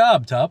 what's that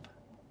job, Tup?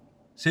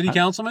 City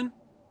councilman?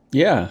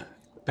 Yeah.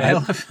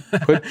 Bailiff?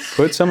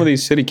 Put some of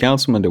these city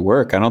councilmen to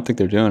work. I don't think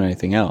they're doing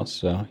anything else.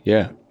 So,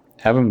 yeah.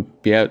 Have them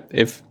be out.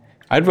 If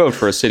I'd vote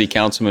for a city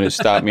councilman who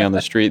stopped me on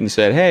the street and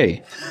said,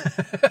 hey,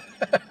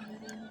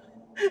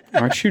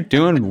 aren't you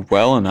doing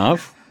well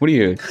enough? What do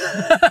you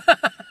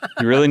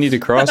really need to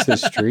cross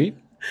this street?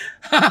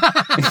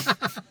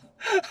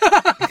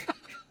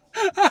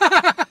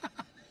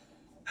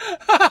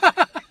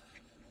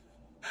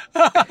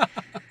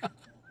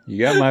 You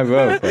got my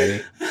vote,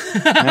 buddy.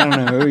 I don't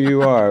know who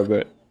you are,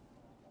 but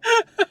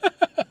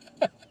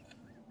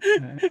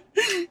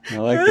I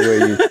like the way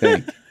you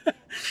think.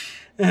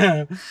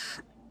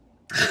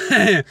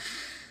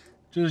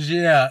 Just,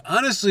 yeah.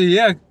 Honestly,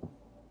 yeah.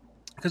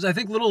 Because I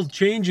think little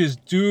changes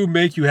do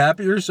make you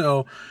happier.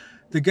 So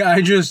the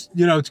guy just,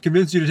 to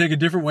convince you to take a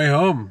different way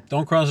home.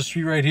 Don't cross the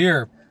street right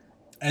here.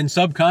 And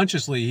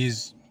subconsciously,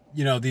 he's,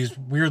 these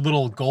weird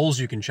little goals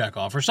you can check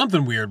off or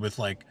something weird with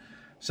like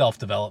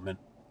self-development.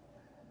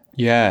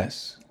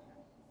 Yes.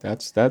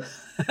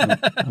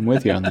 I'm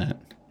with you on that.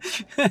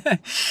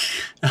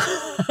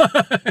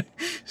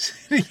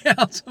 City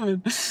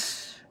councilman.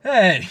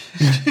 Hey,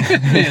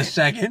 give me a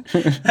second.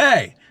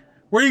 Hey,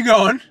 where you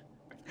going?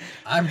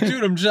 I'm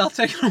just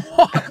taking a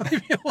walk.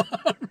 Leave me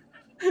alone.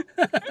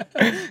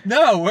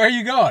 No, where are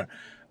you going?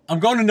 I'm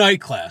going to night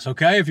class,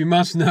 okay? If you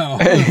must know.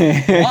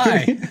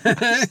 Why?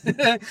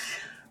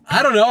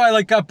 I don't know.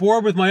 I got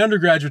bored with my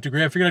undergraduate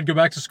degree. I figured I'd go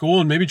back to school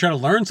and maybe try to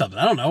learn something.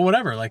 I don't know,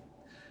 whatever.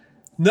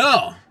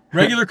 No,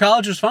 regular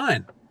college is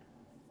fine.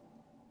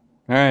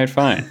 All right,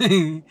 fine.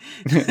 You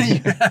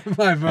have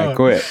my vote. I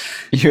quit.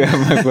 You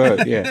have my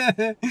vote,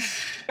 yeah.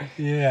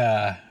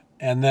 Yeah.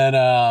 And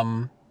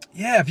then,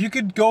 if you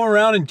could go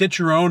around and get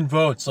your own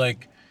votes,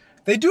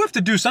 they do have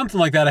to do something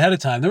like that ahead of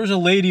time. There was a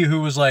lady who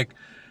was like,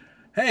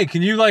 hey,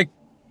 can you,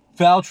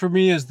 vouch for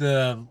me as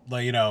the,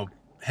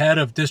 head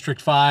of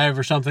District 5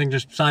 or something?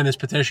 Just sign this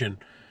petition.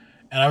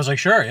 And I was like,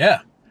 sure,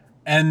 yeah.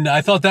 And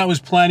I thought that was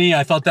plenty.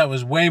 I thought that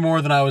was way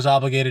more than I was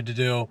obligated to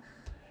do. And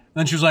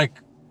then she was like,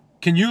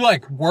 can you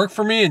like work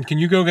for me and can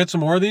you go get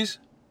some more of these?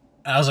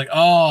 And I was like,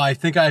 oh, I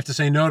think I have to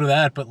say no to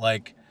that. But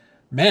like,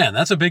 man,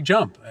 that's a big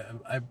jump.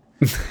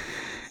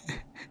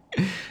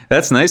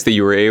 That's nice that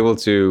you were able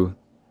to,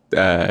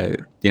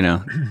 turn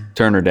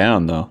her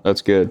down though.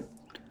 That's good.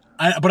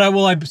 I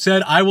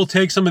said, I will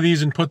take some of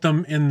these and put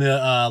them in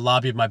the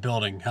lobby of my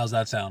building. How's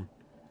that sound?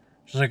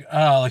 She's like,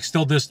 oh, like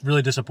still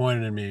really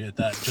disappointed in me at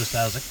that. Just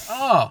I was like,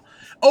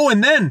 oh,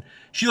 and then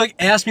she like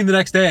asked me the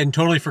next day and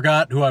totally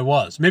forgot who I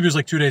was. Maybe it was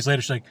like 2 days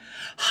later. She's like,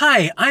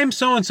 hi, I'm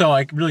so-and-so.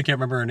 I really can't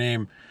remember her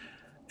name.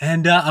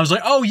 And I was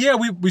like, oh yeah,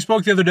 we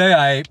spoke the other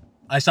day.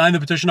 I signed the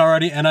petition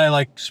already and I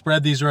like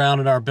spread these around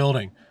in our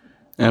building.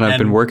 And I've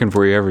been working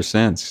for you ever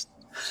since.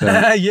 So.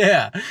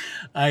 Yeah,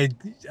 I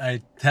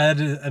had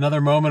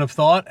another moment of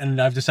thought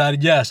and I've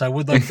decided, yes, I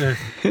would like to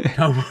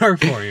come work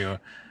for you.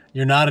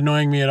 You're not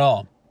annoying me at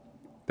all.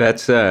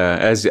 That's,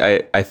 as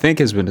I think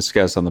has been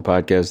discussed on the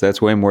podcast,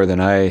 that's way more than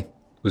I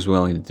was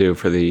willing to do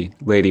for the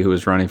lady who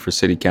was running for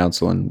city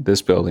council in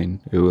this building,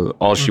 who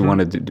all she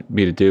wanted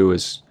me to do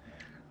was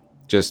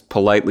just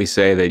politely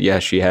say that,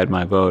 yes, she had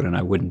my vote and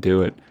I wouldn't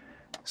do it.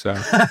 So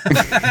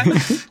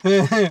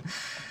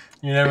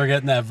you're never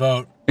getting that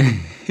vote.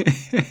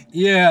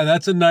 Yeah,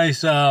 that's a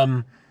nice,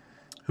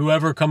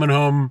 whoever coming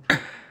home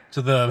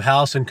to the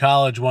house in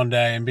college one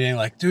day and being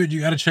like, dude, you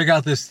got to check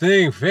out this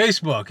thing,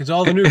 Facebook. It's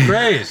all the new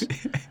craze.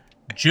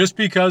 Just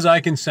because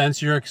I can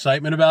sense your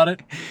excitement about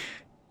it,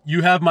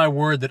 you have my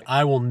word that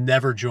I will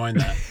never join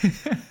that.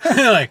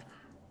 Like,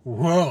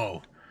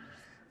 whoa.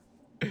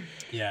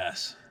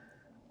 Yes.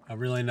 A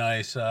really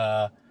nice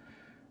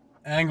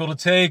angle to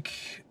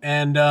take.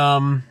 And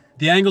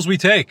the angles we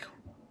take.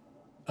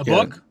 A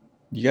book?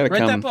 You got to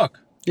write that book.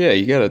 Yeah,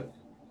 you got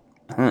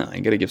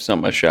to give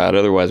something a shot.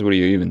 Otherwise, what are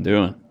you even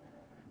doing?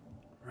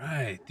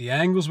 Right. The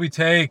angles we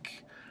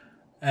take.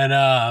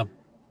 And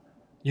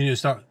you need to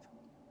start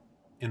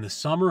in the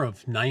summer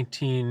of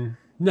the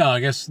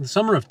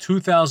summer of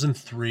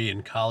 2003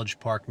 in College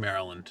Park,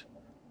 Maryland.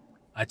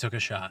 I took a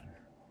shot.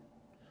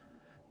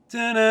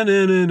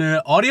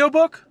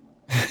 Audiobook?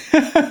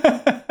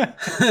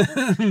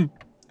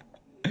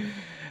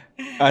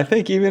 I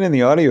think even in the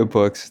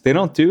audiobooks, they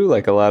don't do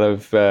like a lot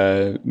of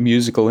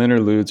musical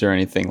interludes or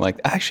anything like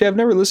that. Actually, I've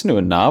never listened to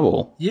a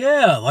novel.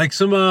 Yeah, like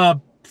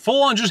some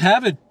full on just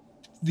have it.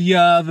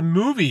 The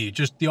movie,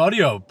 just the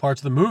audio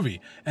parts of the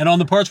movie. And on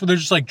the parts where they're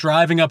just like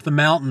driving up the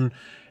mountain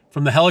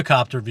from the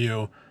helicopter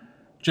view,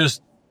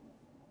 just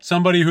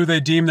somebody who they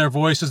deem their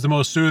voice is the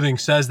most soothing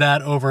says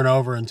that over and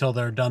over until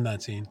they're done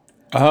that scene.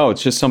 Oh,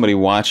 it's just somebody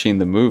watching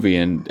the movie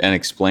and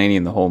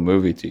explaining the whole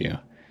movie to you.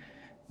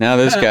 Now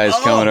this guy's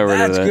coming over to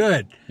that. That's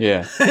good.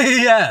 Yeah.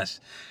 Yes.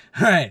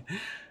 Right.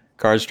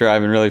 Car's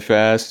driving really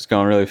fast. It's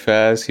going really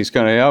fast. He's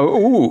going to,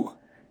 ooh.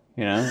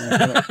 You know?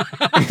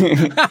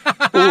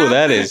 Ooh,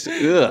 that is,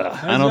 ugh.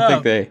 I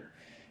don't think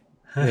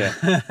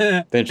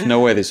there's no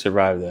way they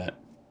survive that.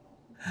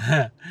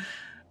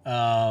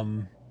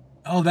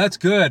 Oh, that's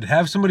good.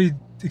 Have somebody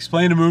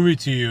explain a movie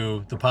to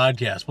you, the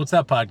podcast. What's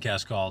that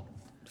podcast called?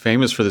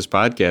 Famous for this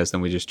podcast,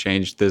 and we just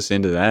changed this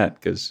into that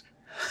because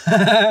we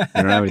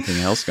don't have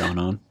anything else going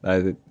on.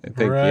 I think,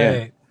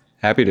 yeah,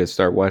 happy to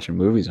start watching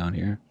movies on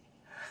here.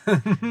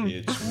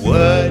 It's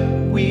what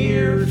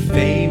we're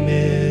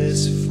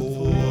famous for.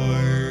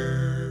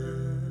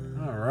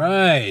 All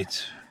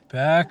right.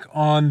 Back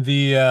on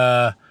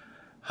the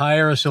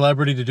hire a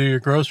celebrity to do your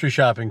grocery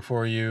shopping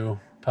for you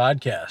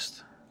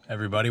podcast.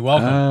 Everybody,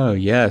 welcome. Oh,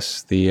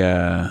 yes. The,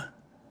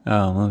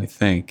 let me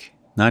think.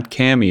 Not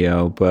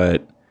Cameo,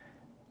 but...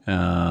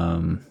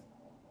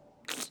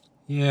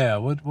 yeah,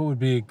 what would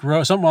be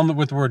something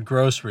with the word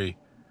grocery?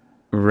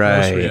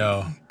 Right.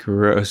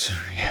 Grocery.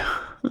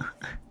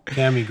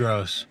 Cammy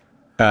Gross.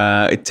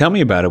 Tell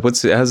me about it.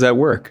 How's that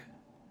work?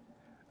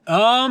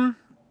 Yeah,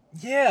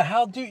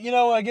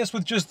 I guess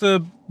with just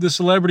the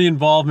celebrity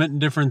involvement in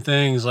different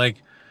things, like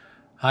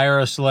hire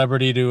a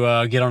celebrity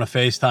to get on a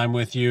FaceTime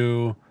with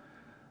you,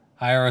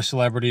 hire a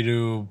celebrity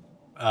to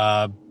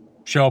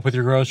show up with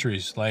your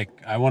groceries. Like,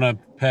 I want to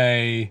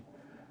pay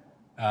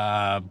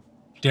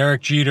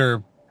Derek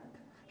Jeter.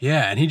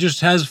 Yeah, and he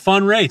just has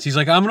fun rates. He's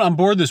like, I'm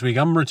bored this week.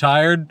 I'm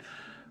retired.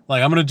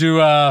 Like, I'm going to do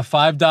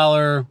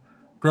 $5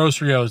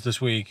 grocery-os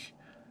this week.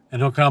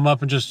 And he'll come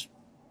up and just,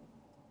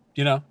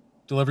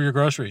 deliver your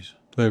groceries.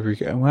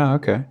 Wow,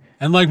 okay.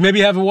 And like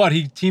maybe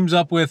he teams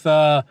up with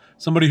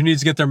somebody who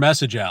needs to get their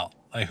message out.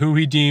 Like who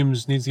he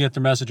deems needs to get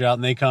their message out,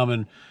 and they come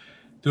and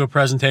do a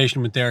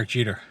presentation with Derek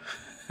Jeter.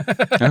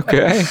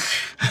 Okay.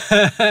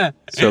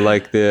 So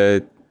like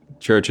the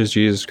Church of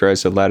Jesus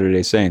Christ of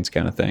Latter-day Saints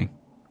kind of thing.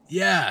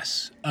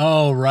 Yes.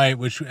 Oh, right.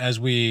 Which, as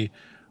we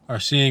are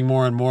seeing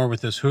more and more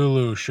with this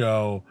Hulu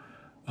show,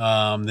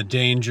 the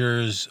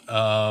dangers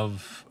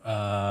of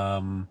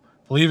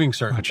believing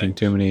certain Watching things.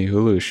 too many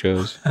Hulu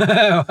shows.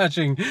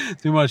 Watching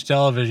too much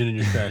television in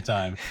your spare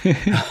time.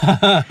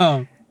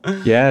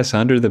 Yes,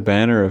 Under the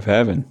Banner of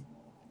Heaven.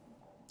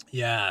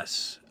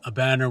 Yes. A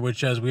banner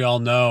which, as we all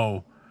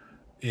know,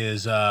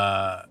 is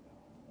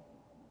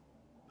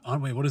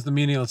Wait, what is the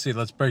meaning? Let's see.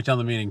 Let's break down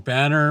the meaning.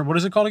 Banner. What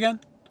is it called again?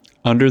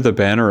 Under the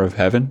banner of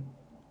heaven.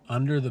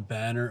 Under the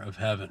banner of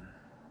heaven.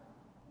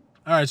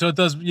 All right. So it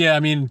does. Yeah. I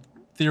mean,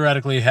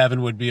 theoretically,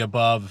 heaven would be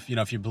above.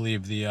 If you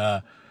believe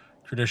the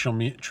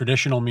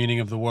traditional meaning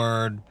of the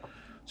word.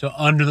 So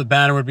under the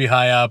banner would be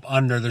high up.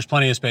 Under, there's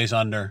plenty of space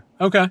under.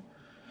 Okay.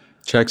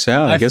 Checks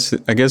out. I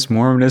guess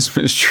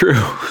Mormonism is true.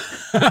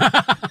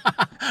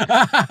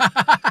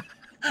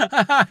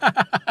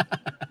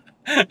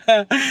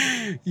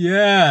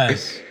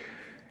 Yes.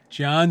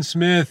 John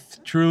Smith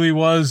truly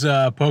was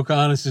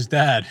Pocahontas'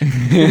 dad.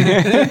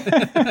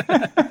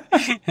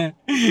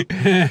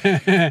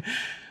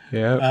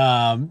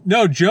 Yeah.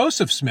 No,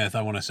 Joseph Smith,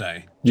 I want to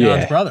say.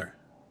 John's brother.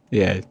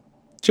 Yeah.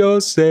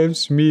 Joseph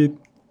Smith,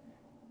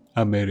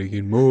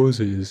 American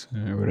Moses,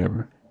 or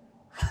whatever.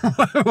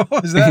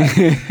 What was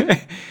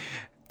that?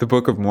 The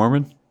Book of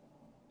Mormon?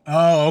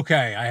 Oh,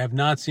 okay. I have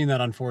not seen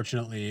that,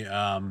 unfortunately,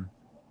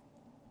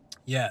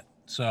 yet.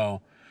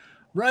 So,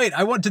 right.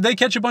 Did they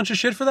catch a bunch of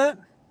shit for that?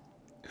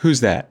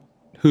 Who's that?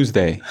 Who's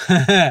they?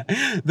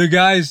 The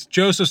guys,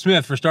 Joseph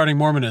Smith, for starting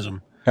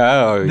Mormonism.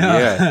 Oh, no.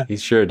 Yeah. He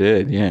sure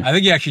did. Yeah. I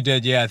think he actually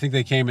did. Yeah. I think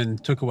they came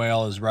and took away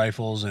all his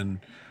rifles and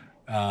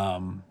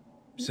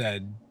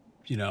said,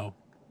 you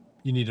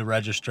need a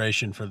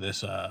registration for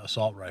this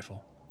assault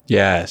rifle.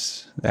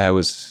 Yes.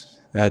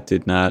 That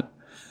did not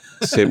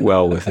sit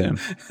well with him.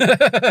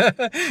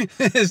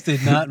 This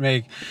did not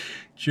make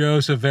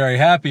Joseph very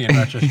happy in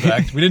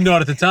retrospect. We didn't know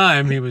it at the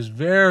time. He was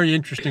very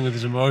interesting with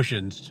his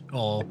emotions,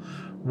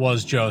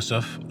 was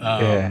Joseph.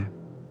 Yeah.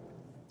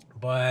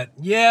 But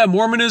yeah,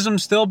 Mormonism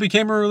still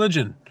became a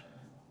religion.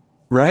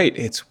 Right.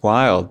 It's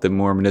wild that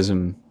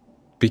Mormonism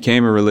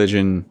became a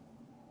religion.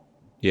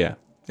 Yeah.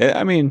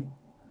 I mean,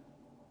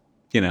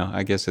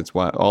 I guess it's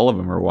wild. All of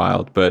them are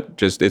wild, but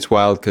just it's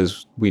wild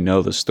because we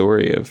know the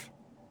story of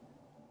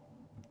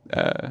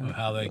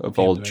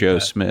old Joe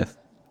Smith.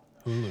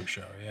 Hulu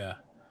show, yeah.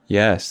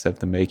 Yes, of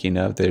the making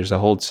of. There's a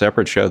whole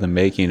separate show, the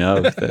making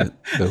of the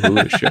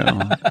Hulu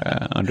show,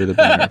 Under the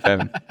Banner of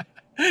Heaven.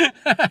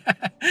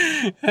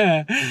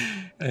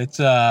 It's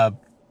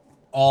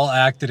all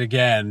acted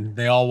again.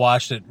 They all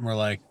watched it and were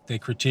like, they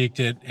critiqued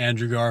it.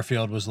 Andrew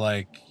Garfield was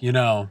like,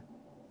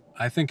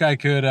 I think I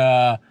could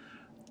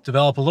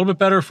develop a little bit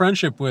better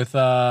friendship with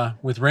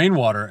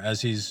Rainwater, as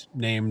he's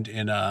named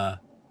in the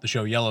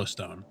show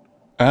Yellowstone.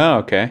 Oh,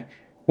 okay.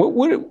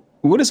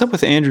 What is up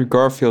with Andrew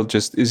Garfield?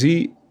 Just is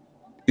he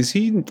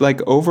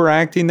like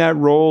overacting that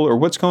role, or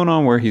what's going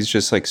on where he's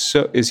just like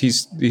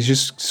he's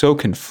just so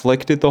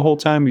conflicted the whole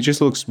time? He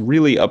just looks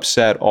really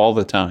upset all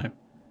the time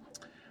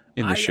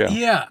in the show.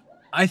 Yeah,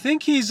 I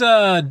think he's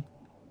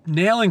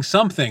nailing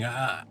something.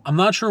 I'm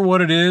not sure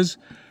what it is,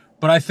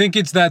 but I think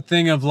it's that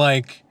thing of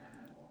like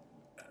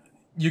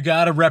you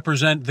got to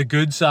represent the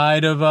good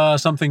side of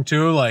something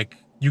too. Like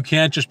you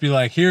can't just be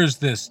like, here's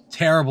this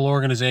terrible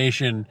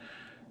organization,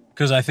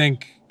 because I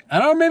think. I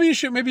don't know,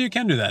 maybe you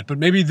can do that, but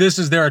maybe this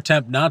is their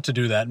attempt not to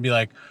do that and be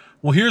like,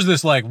 well, here's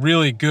this like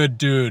really good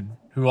dude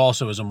who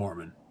also is a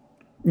Mormon.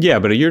 Yeah,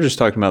 but you're just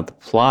talking about the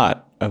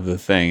plot of the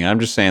thing. I'm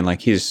just saying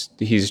like he's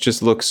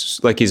just looks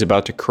like he's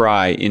about to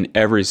cry in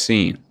every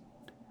scene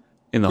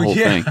in the whole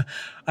thing.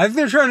 I think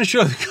they're trying to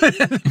show the good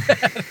and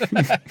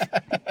the bad.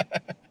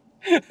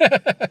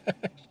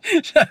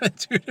 Having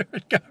two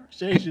different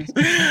conversations.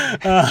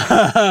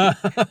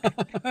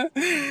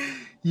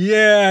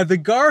 Yeah, the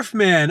Garf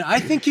man, I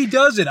think he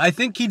does it. I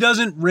think he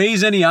doesn't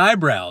raise any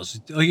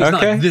eyebrows. Like, he's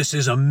not like, this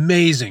is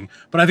amazing.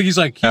 But I think he's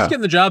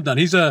getting the job done.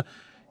 He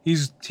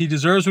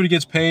deserves what he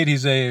gets paid.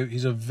 He's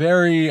a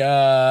very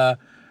an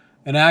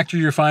actor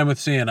you're fine with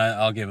seeing.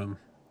 I'll give him.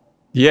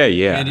 Yeah.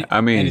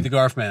 Andy the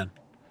Garf man.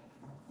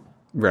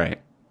 Right.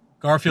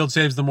 Garfield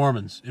saves the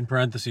Mormons in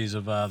parentheses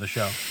of the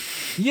show.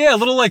 Yeah, a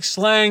little like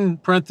slang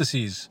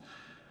parentheses.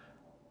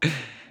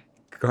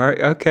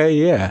 Okay,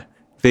 yeah.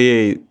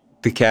 The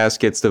cast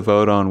gets to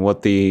vote on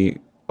what the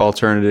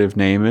alternative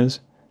name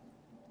is.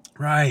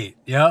 Right.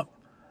 Yep.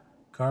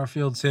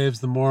 Garfield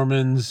saves the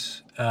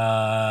Mormons.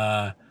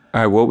 All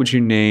right. What would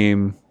you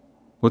name?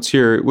 What's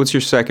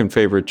your second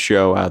favorite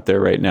show out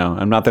there right now?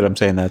 I'm not that I'm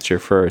saying that's your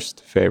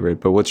first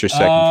favorite, but what's your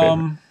second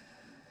favorite?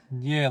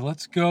 Yeah,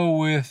 let's go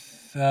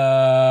with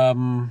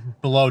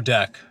Below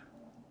Deck.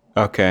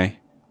 Okay.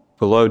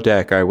 Below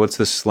Deck. All right. What's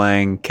the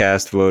slang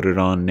cast voted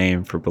on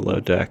name for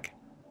Below Deck?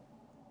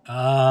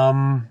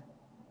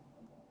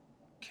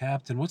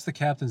 Captain. What's the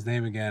captain's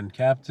name again?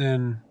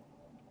 Captain.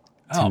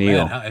 Oh,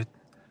 Neil. Man.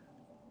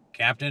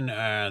 Captain,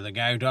 the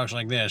guy who talks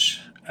like this.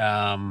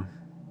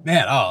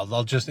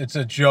 It's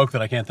a joke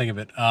that I can't think of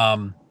it.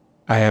 I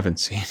haven't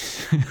seen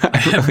it. I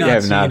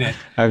have not seen it.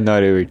 I have no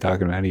idea what you're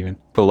talking about even.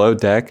 Below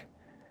Deck?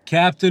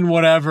 Captain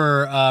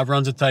whatever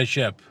runs a tight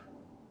ship.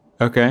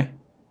 Okay.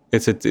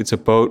 It's a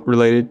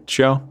boat-related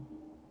show?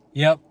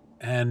 Yep.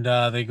 And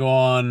they go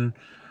on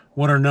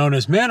what are known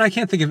as, man, I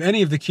can't think of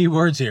any of the key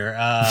words here,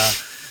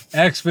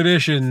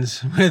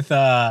 expeditions with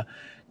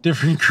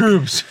different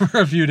groups for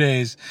a few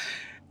days.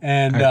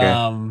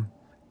 And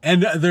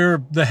And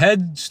the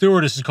head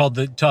stewardess is called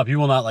you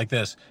will not like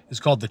this, is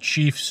called the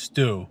chief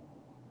stew.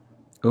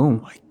 Oh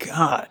my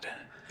God.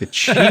 The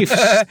chief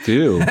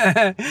stew.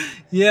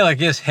 Yeah, like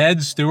yes,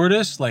 head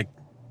stewardess, like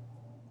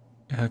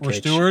Okay, or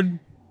steward.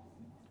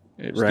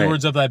 Right.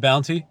 Stewards of thy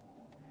bounty.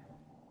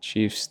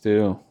 Chief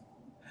stew.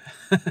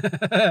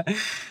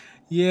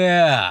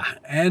 Yeah,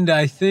 and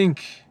I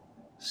think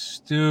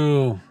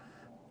stew.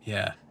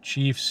 Yeah,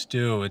 chief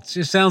stew. It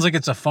just sounds like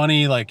it's a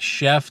funny like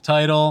chef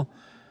title,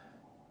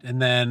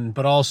 and then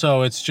but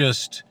also it's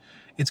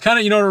kind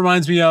of, you know what it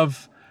reminds me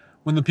of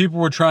when the people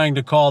were trying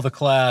to call the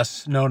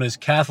class known as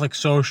Catholic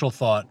Social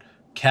Thought,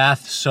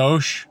 Cath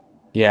Soch.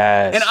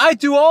 Yes. And I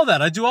do all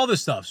that. I do all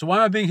this stuff. So why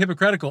am I being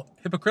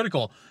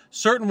hypocritical?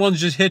 Certain ones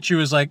just hit you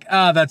as like,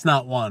 that's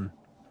not one.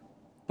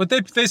 But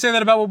they say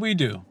that about what we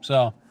do.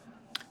 So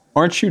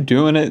aren't you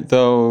doing it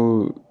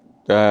though?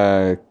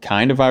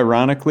 Kind of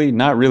ironically,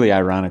 not really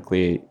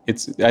ironically.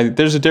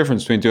 There's a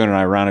difference between doing it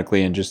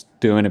ironically and just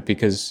doing it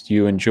because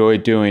you enjoy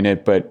doing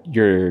it, but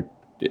you're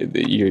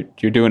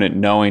doing it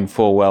knowing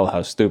full well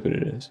how stupid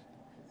it is.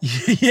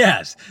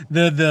 Yes.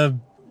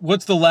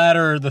 What's the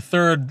ladder? The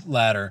third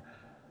ladder.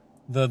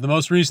 The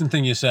most recent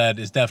thing you said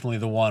is definitely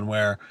the one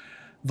where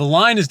the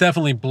line is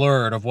definitely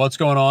blurred of what's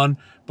going on.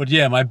 But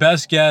yeah, my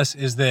best guess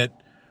is that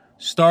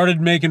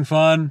started making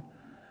trouble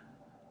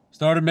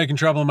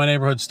in my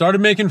neighborhood,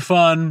 started making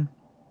fun.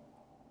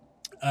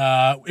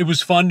 It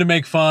was fun to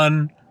make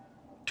fun.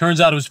 Turns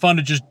out it was fun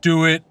to just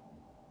do it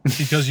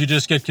because you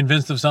just get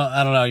convinced of something.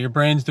 I don't know. Your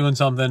brain's doing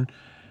something.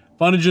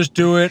 Fun to just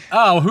do it.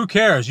 Oh, who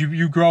cares?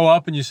 You grow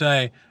up and you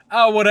say,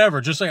 oh,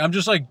 whatever. I'm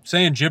just like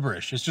saying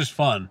gibberish. It's just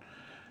fun.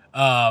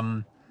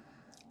 And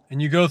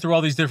you go through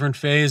all these different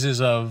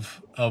phases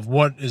of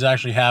what is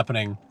actually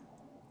happening,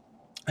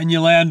 and you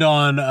land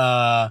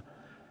on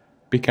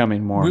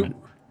becoming Mormon.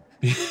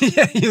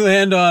 Yeah, you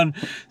land on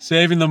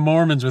saving the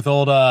Mormons with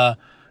old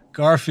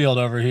Garfield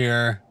over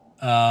here.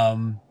 By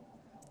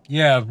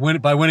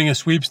winning a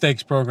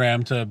sweepstakes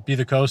program to be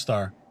the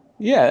co-star.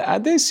 Yeah,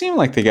 they seem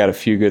like they got a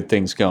few good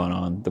things going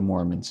on. The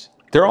Mormons.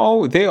 They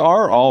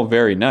are all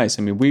very nice.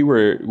 I mean,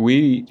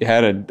 we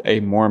had a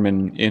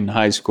Mormon in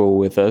high school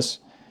with us.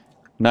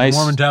 Nice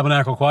Mormon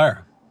Tabernacle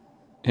Choir.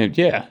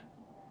 Yeah,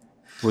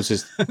 was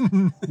just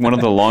one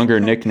of the longer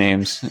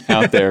nicknames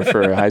out there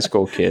for a high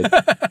school kid.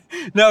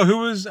 No, who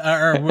was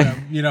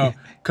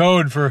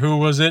code for who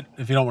was it?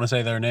 If you don't want to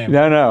say their name.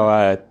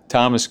 No,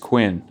 Thomas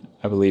Quinn,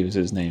 I believe is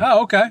his name.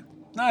 Oh, okay,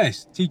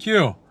 nice.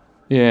 TQ.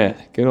 Yeah,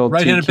 good old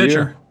right-handed TQ.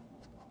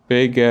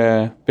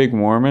 pitcher. Big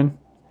Mormon.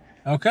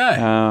 Okay.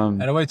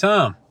 Head away,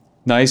 Tom.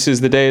 Nice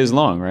as the day is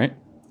long, right?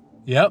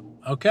 Yep.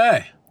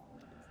 Okay.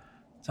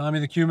 Tommy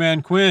the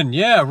Q-Man Quinn.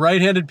 Yeah,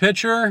 right-handed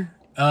pitcher.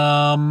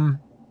 I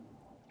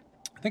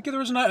think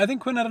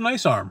Quinn had a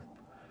nice arm.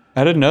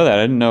 I didn't know that.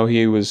 I didn't know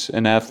he was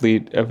an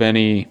athlete of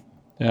any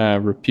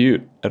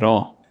repute at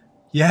all.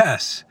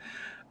 Yes.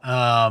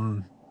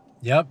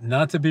 Yep.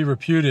 Not to be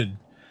reputed.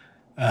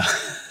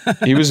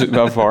 He was a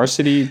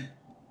varsity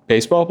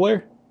baseball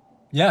player?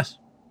 Yes.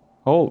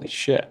 Holy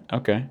shit.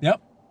 Okay.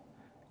 Yep.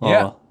 Well,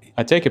 yeah.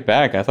 I take it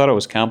back. I thought I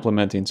was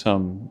complimenting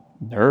some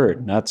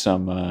nerd, not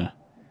some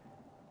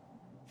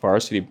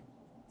varsity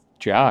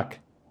jock.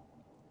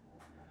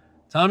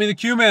 Tommy the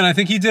Q-Man, I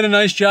think he did a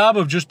nice job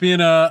of just being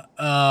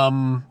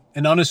an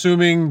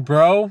unassuming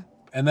bro.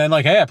 And then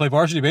like, hey, I play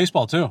varsity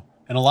baseball too.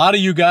 And a lot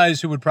of you guys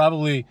who would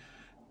probably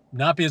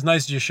not be as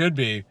nice as you should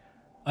be,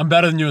 I'm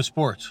better than you in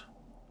sports.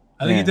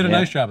 I think he did a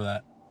nice job of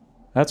that.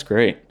 That's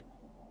great.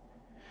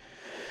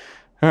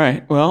 All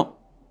right. Well,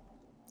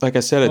 like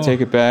I said, I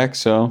take it back.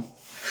 So,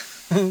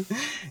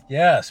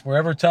 yes,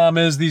 wherever Tom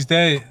is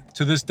to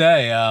this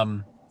day,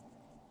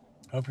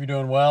 hope you're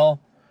doing well,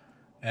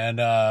 and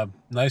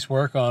nice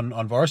work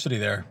on varsity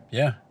there.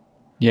 Yeah.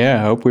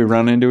 Yeah. I hope we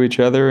run into each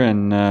other,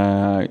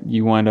 and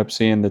you wind up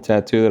seeing the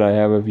tattoo that I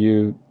have of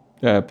you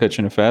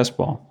pitching a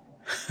fastball.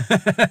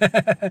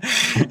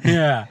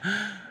 Yeah.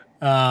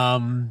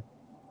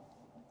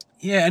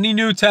 Yeah. Any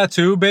new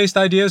tattoo-based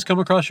ideas come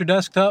across your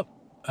desktop?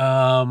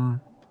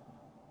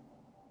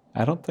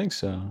 I don't think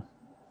so.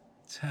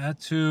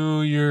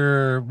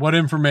 Tattoo what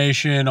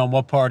information on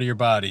what part of your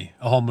body?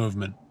 A whole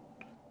movement.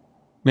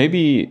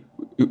 Maybe,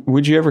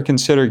 would you ever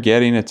consider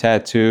getting a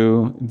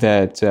tattoo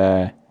that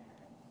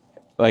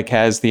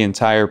has the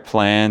entire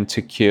plan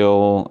to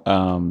kill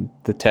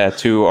the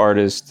tattoo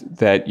artist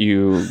that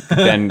you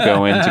then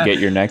go in to get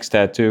your next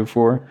tattoo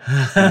for?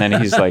 And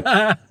then he's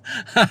got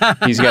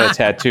a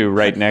tattoo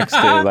right next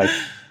to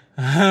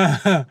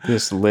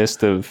this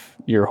list of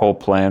your whole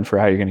plan for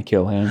how you're going to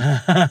kill him.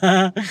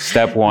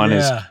 Step one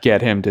is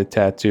get him to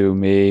tattoo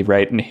me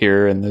right in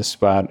here in this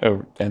spot.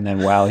 And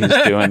then while he's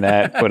doing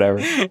that, whatever.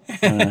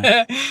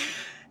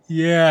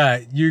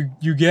 Yeah,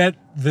 you get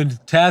the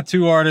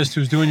tattoo artist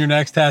who's doing your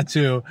next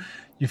tattoo.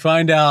 You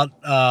find out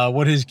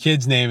what his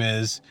kid's name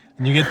is,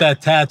 and you get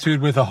that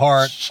tattooed with a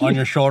heart on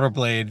your shoulder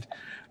blade.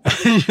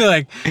 You're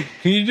like,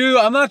 can you do,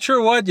 I'm not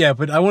sure what yet,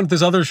 but I want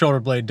this other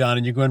shoulder blade done.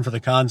 And you go in for the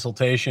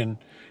consultation,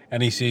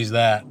 and he sees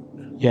that.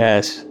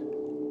 Yes.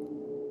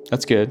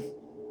 That's good.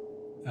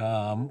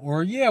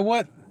 Or yeah,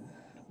 what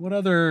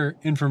other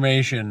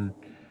information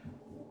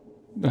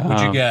would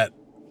you get?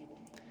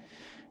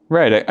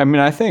 Right. I mean,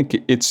 I think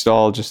it's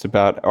all just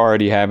about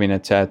already having a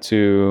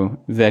tattoo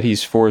that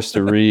he's forced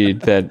to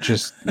read that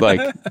just like,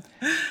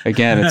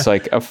 again, it's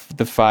like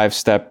the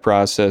 5-step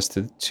process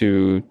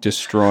to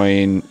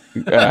destroying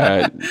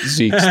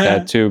Zeke's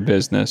tattoo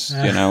business,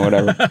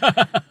 whatever.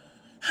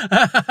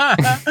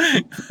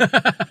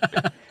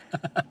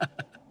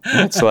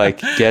 It's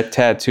like, get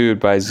tattooed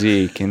by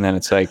Zeke, and then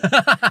it's like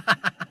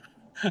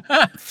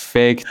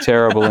fake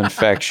terrible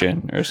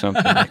infection or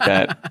something like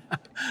that.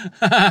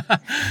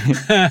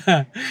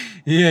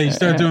 Yeah, you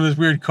start doing this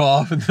weird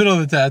cough in the middle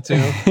of the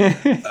tattoo.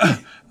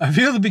 I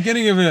feel the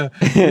beginning of an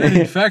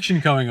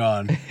infection coming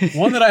on,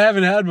 one that I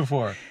haven't had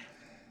before.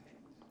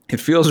 It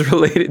feels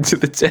related to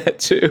the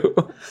tattoo.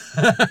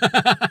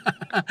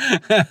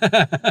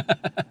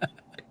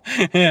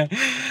 Yeah.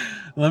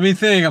 Let me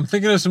think. I'm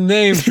thinking of some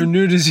names for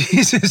new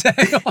diseases.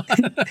 Hang on.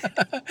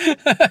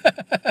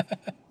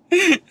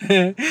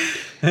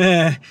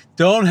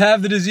 Don't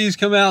have the disease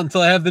come out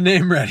until I have the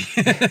name ready.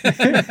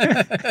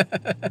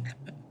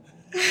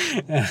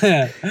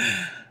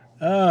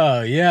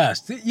 Oh,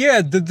 yes.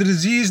 Yeah, the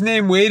disease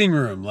name waiting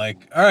room.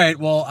 Like, all right,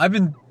 well,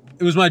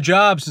 it was my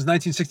job since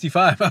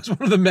 1965. I was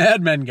one of the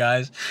Mad Men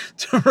guys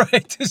to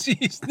write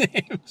disease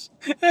names.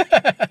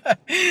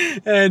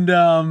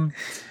 And,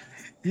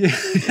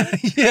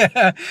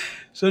 yeah.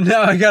 So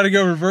now I got to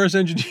go reverse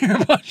engineer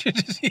a bunch of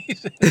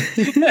diseases.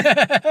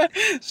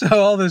 So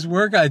all this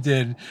work I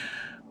did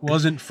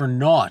wasn't for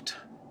naught.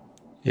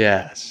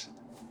 Yes,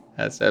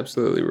 that's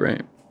absolutely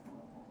right.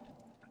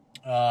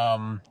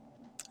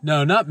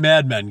 No, not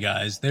Mad Men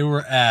guys. They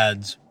were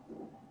ads,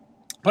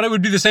 but it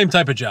would be the same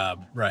type of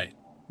job, right?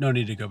 No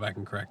need to go back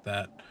and correct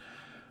that,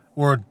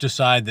 or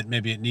decide that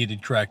maybe it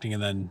needed correcting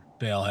and then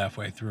bail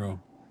halfway through.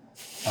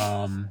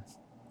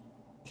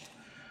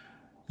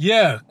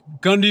 Yeah,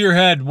 gun to your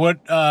head. What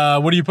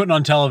are you putting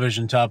on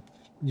television, Tup?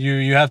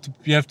 You have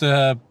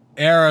to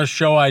air a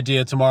show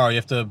idea tomorrow. You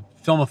have to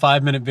film a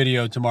 5-minute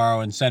video tomorrow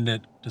and send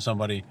it to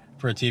somebody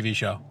for a TV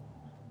show.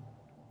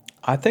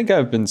 I think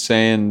I've been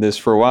saying this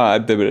for a while,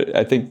 but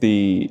I think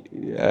the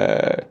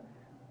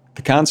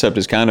concept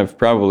is kind of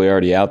probably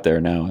already out there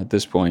now at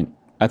this point.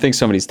 I think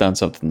somebody's done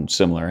something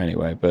similar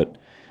anyway, but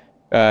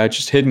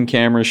just hidden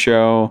camera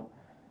show,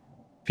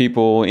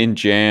 people in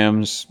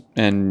jams,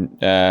 and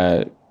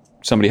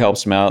somebody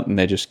helps them out and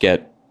they just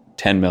get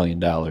 $10 million.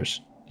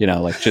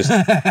 Like just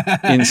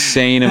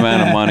insane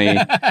amount of money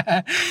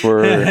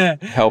for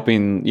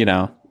helping,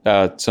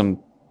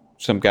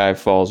 some guy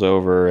falls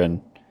over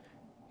and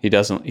he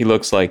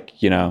looks like,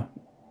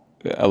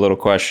 a little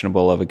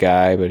questionable of a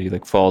guy, but he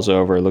like falls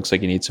over. It looks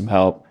like he needs some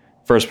help.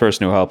 First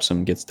person who helps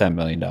him gets $10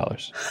 million.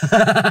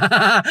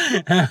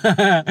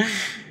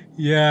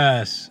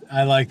 Yes,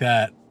 I like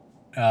that.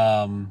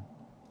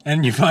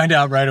 And you find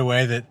out right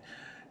away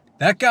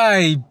that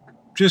guy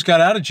just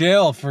got out of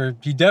jail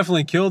he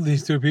definitely killed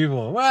these two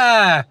people.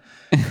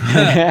 He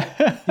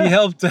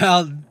helped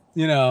out,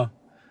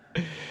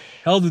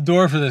 held the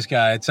door for this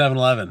guy at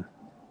 7-Eleven.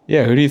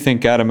 Yeah, who do you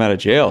think got him out of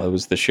jail? It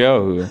was the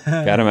show who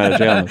got him out of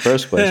jail in the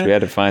first place. We had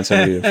to find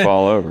somebody to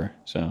fall over.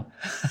 So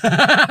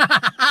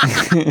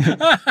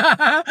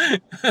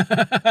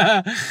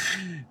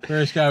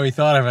first guy we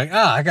thought of, like,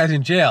 that guy's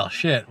in jail.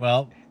 Shit.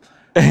 Well,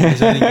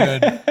 is any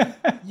good?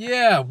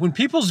 Yeah, when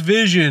people's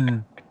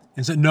vision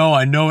and say, no,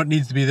 I know it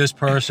needs to be this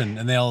person,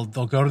 and they'll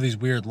go to these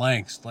weird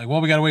lengths. Like, well,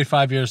 we got to wait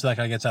 5 years till that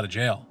guy gets out of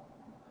jail.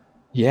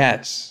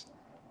 Yes,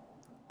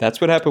 that's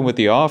what happened with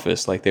The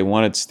Office. Like, they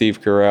wanted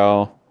Steve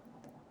Carell.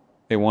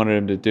 They wanted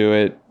him to do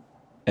it,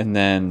 and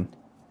then,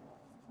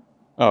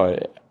 I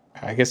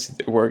guess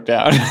it worked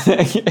out.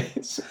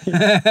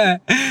 Yeah,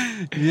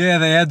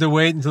 they had to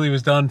wait until he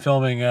was done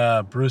filming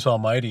Bruce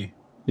Almighty.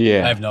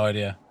 Yeah. I have no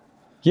idea.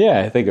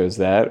 Yeah, I think it was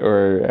that,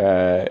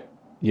 or,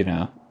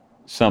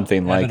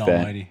 something Kevin like that.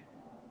 Almighty.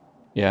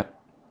 Yeah,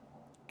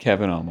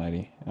 Kevin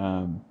Almighty.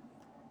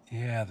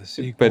 Yeah, the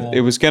sequel. But it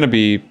was going to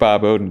be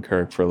Bob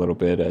Odenkirk for a little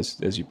bit,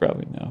 as you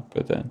probably know.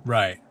 But then,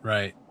 right.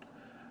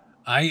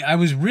 I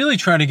was really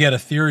trying to get a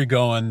theory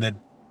going that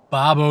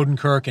Bob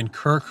Odenkirk and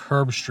Kirk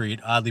Herbstreit,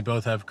 oddly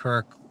both have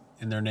Kirk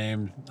in their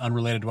name,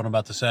 unrelated to what I'm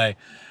about to say,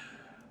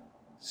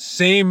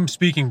 same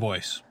speaking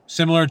voice,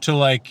 similar to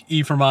like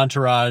E from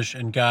Entourage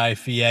and Guy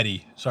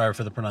Fieri. Sorry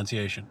for the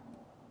pronunciation.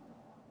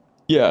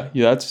 Yeah,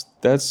 that's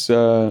this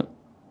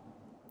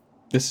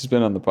has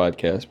been on the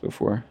podcast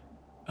before.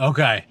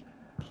 Okay.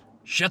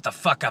 Shut the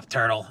fuck up,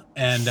 Turtle.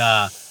 And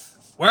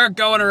we're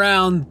going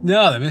around.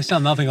 No, they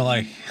sound nothing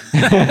alike.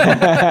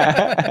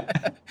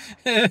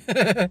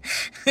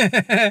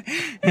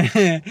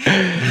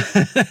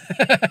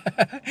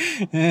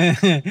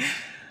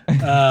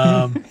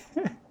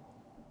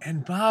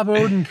 And Bob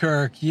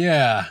Odenkirk,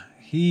 yeah,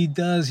 he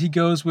does. He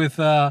goes with,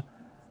 well,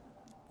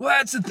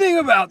 that's the thing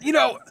about,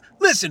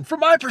 listen,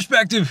 from my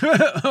perspective.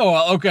 Oh,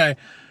 well, okay.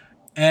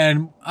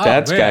 And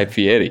that's Guy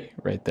Fieri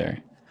right there.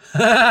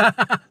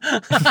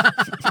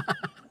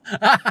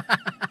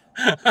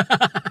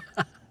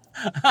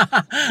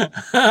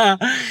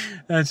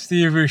 That's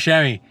Steve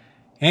Buscemi.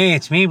 Hey,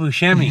 it's me,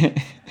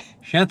 Buscemi.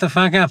 Shut the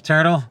fuck up,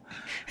 turtle.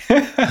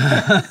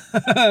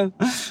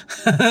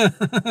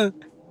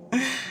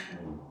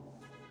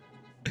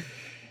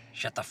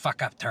 Shut the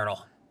fuck up,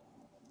 turtle.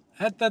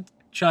 That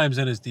chimes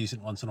in as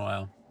decent once in a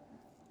while.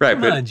 Right,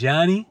 Come but on,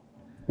 Johnny.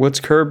 what's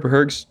Herb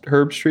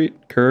Street?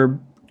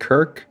 Herb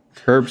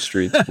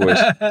Street's voice.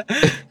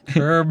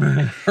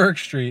 Herb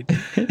Street.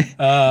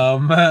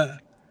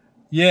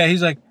 Yeah,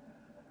 he's like,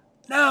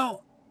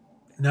 no,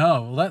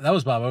 that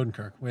was Bob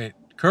Odenkirk. Wait,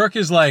 Kirk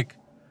is like,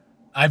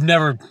 I've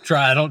never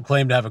tried. I don't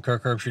claim to have a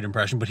Kirk Herbstreit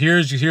impression, but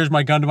here's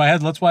my gun to my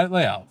head. Let's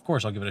lay out. Of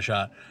course, I'll give it a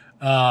shot.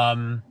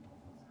 Now,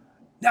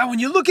 when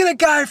you look at a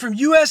guy from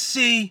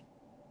USC,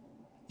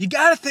 you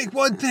got to think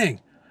one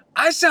thing.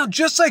 I sound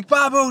just like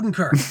Bob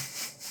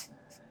Odenkirk.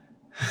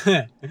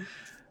 Okay.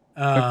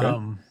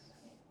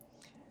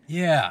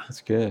 Yeah.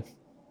 That's good.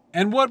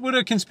 And what would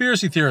a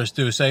conspiracy theorist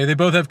do? Say they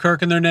both have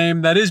Kirk in their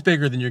name. That is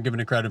bigger than you're giving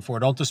it credit for.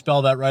 Don't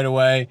dispel that right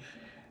away.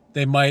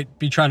 They might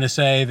be trying to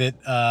say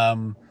that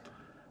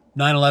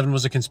 9/11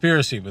 was a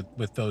conspiracy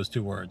with those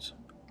two words.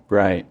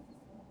 Right.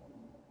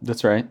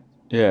 That's right.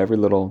 Yeah, every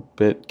little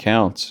bit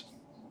counts,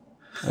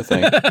 I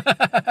think.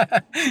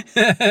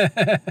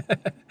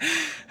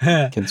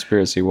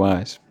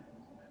 Conspiracy-wise.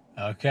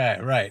 Okay,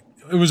 right.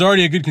 It was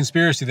already a good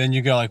conspiracy. Then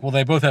you go like, well,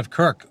 they both have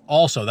Kirk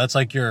also. That's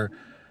like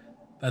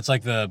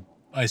the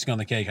icing on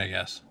the cake, I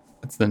guess.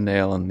 That's the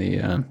nail in the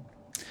and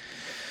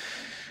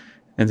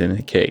then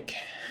the cake.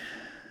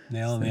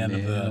 Nail in the end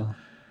of the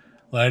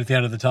light at the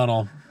end of the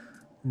tunnel.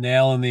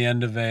 Nail in the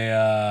end of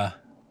a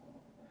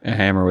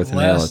hammer with a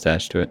nail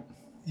attached to it.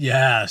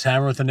 Yes,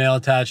 hammer with a nail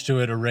attached to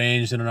it,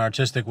 arranged in an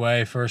artistic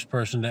way. First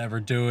person to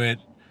ever do it.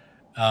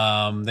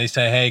 They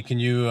say, hey, can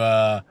you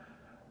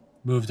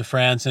move to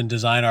France and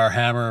design our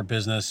hammer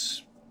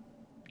business?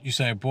 You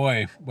say,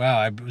 boy,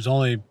 wow, it was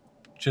only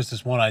just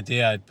this one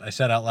idea I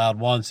said out loud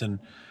once, and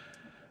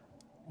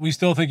we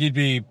still think you'd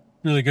be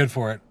really good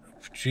for it.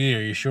 Gee,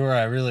 are you sure?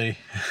 I really...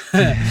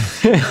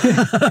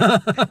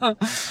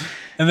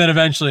 And then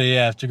eventually,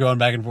 yeah, after going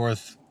back and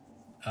forth,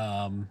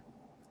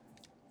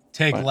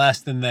 take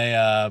less than they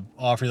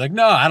offer. You're like,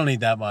 no, I don't need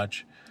that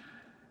much.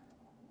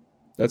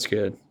 That's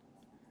good.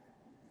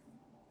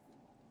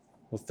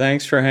 Well,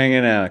 thanks for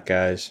hanging out,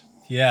 guys.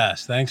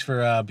 Yes, thanks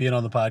for being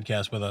on the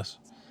podcast with us.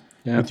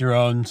 Yeah. With your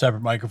own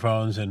separate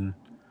microphones and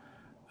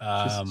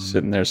just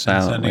sitting there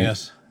silently.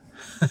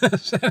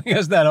 Sending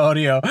us that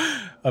audio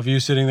of you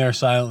sitting there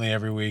silently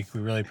every week.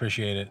 We really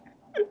appreciate it.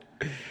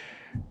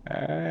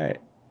 All right.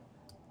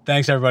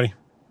 Thanks, everybody.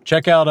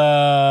 Check out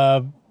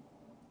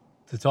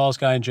The Tallest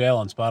Guy in Jail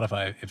on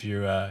Spotify if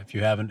you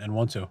haven't and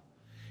want to.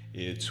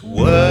 It's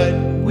what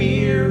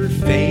we're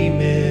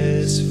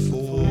famous for.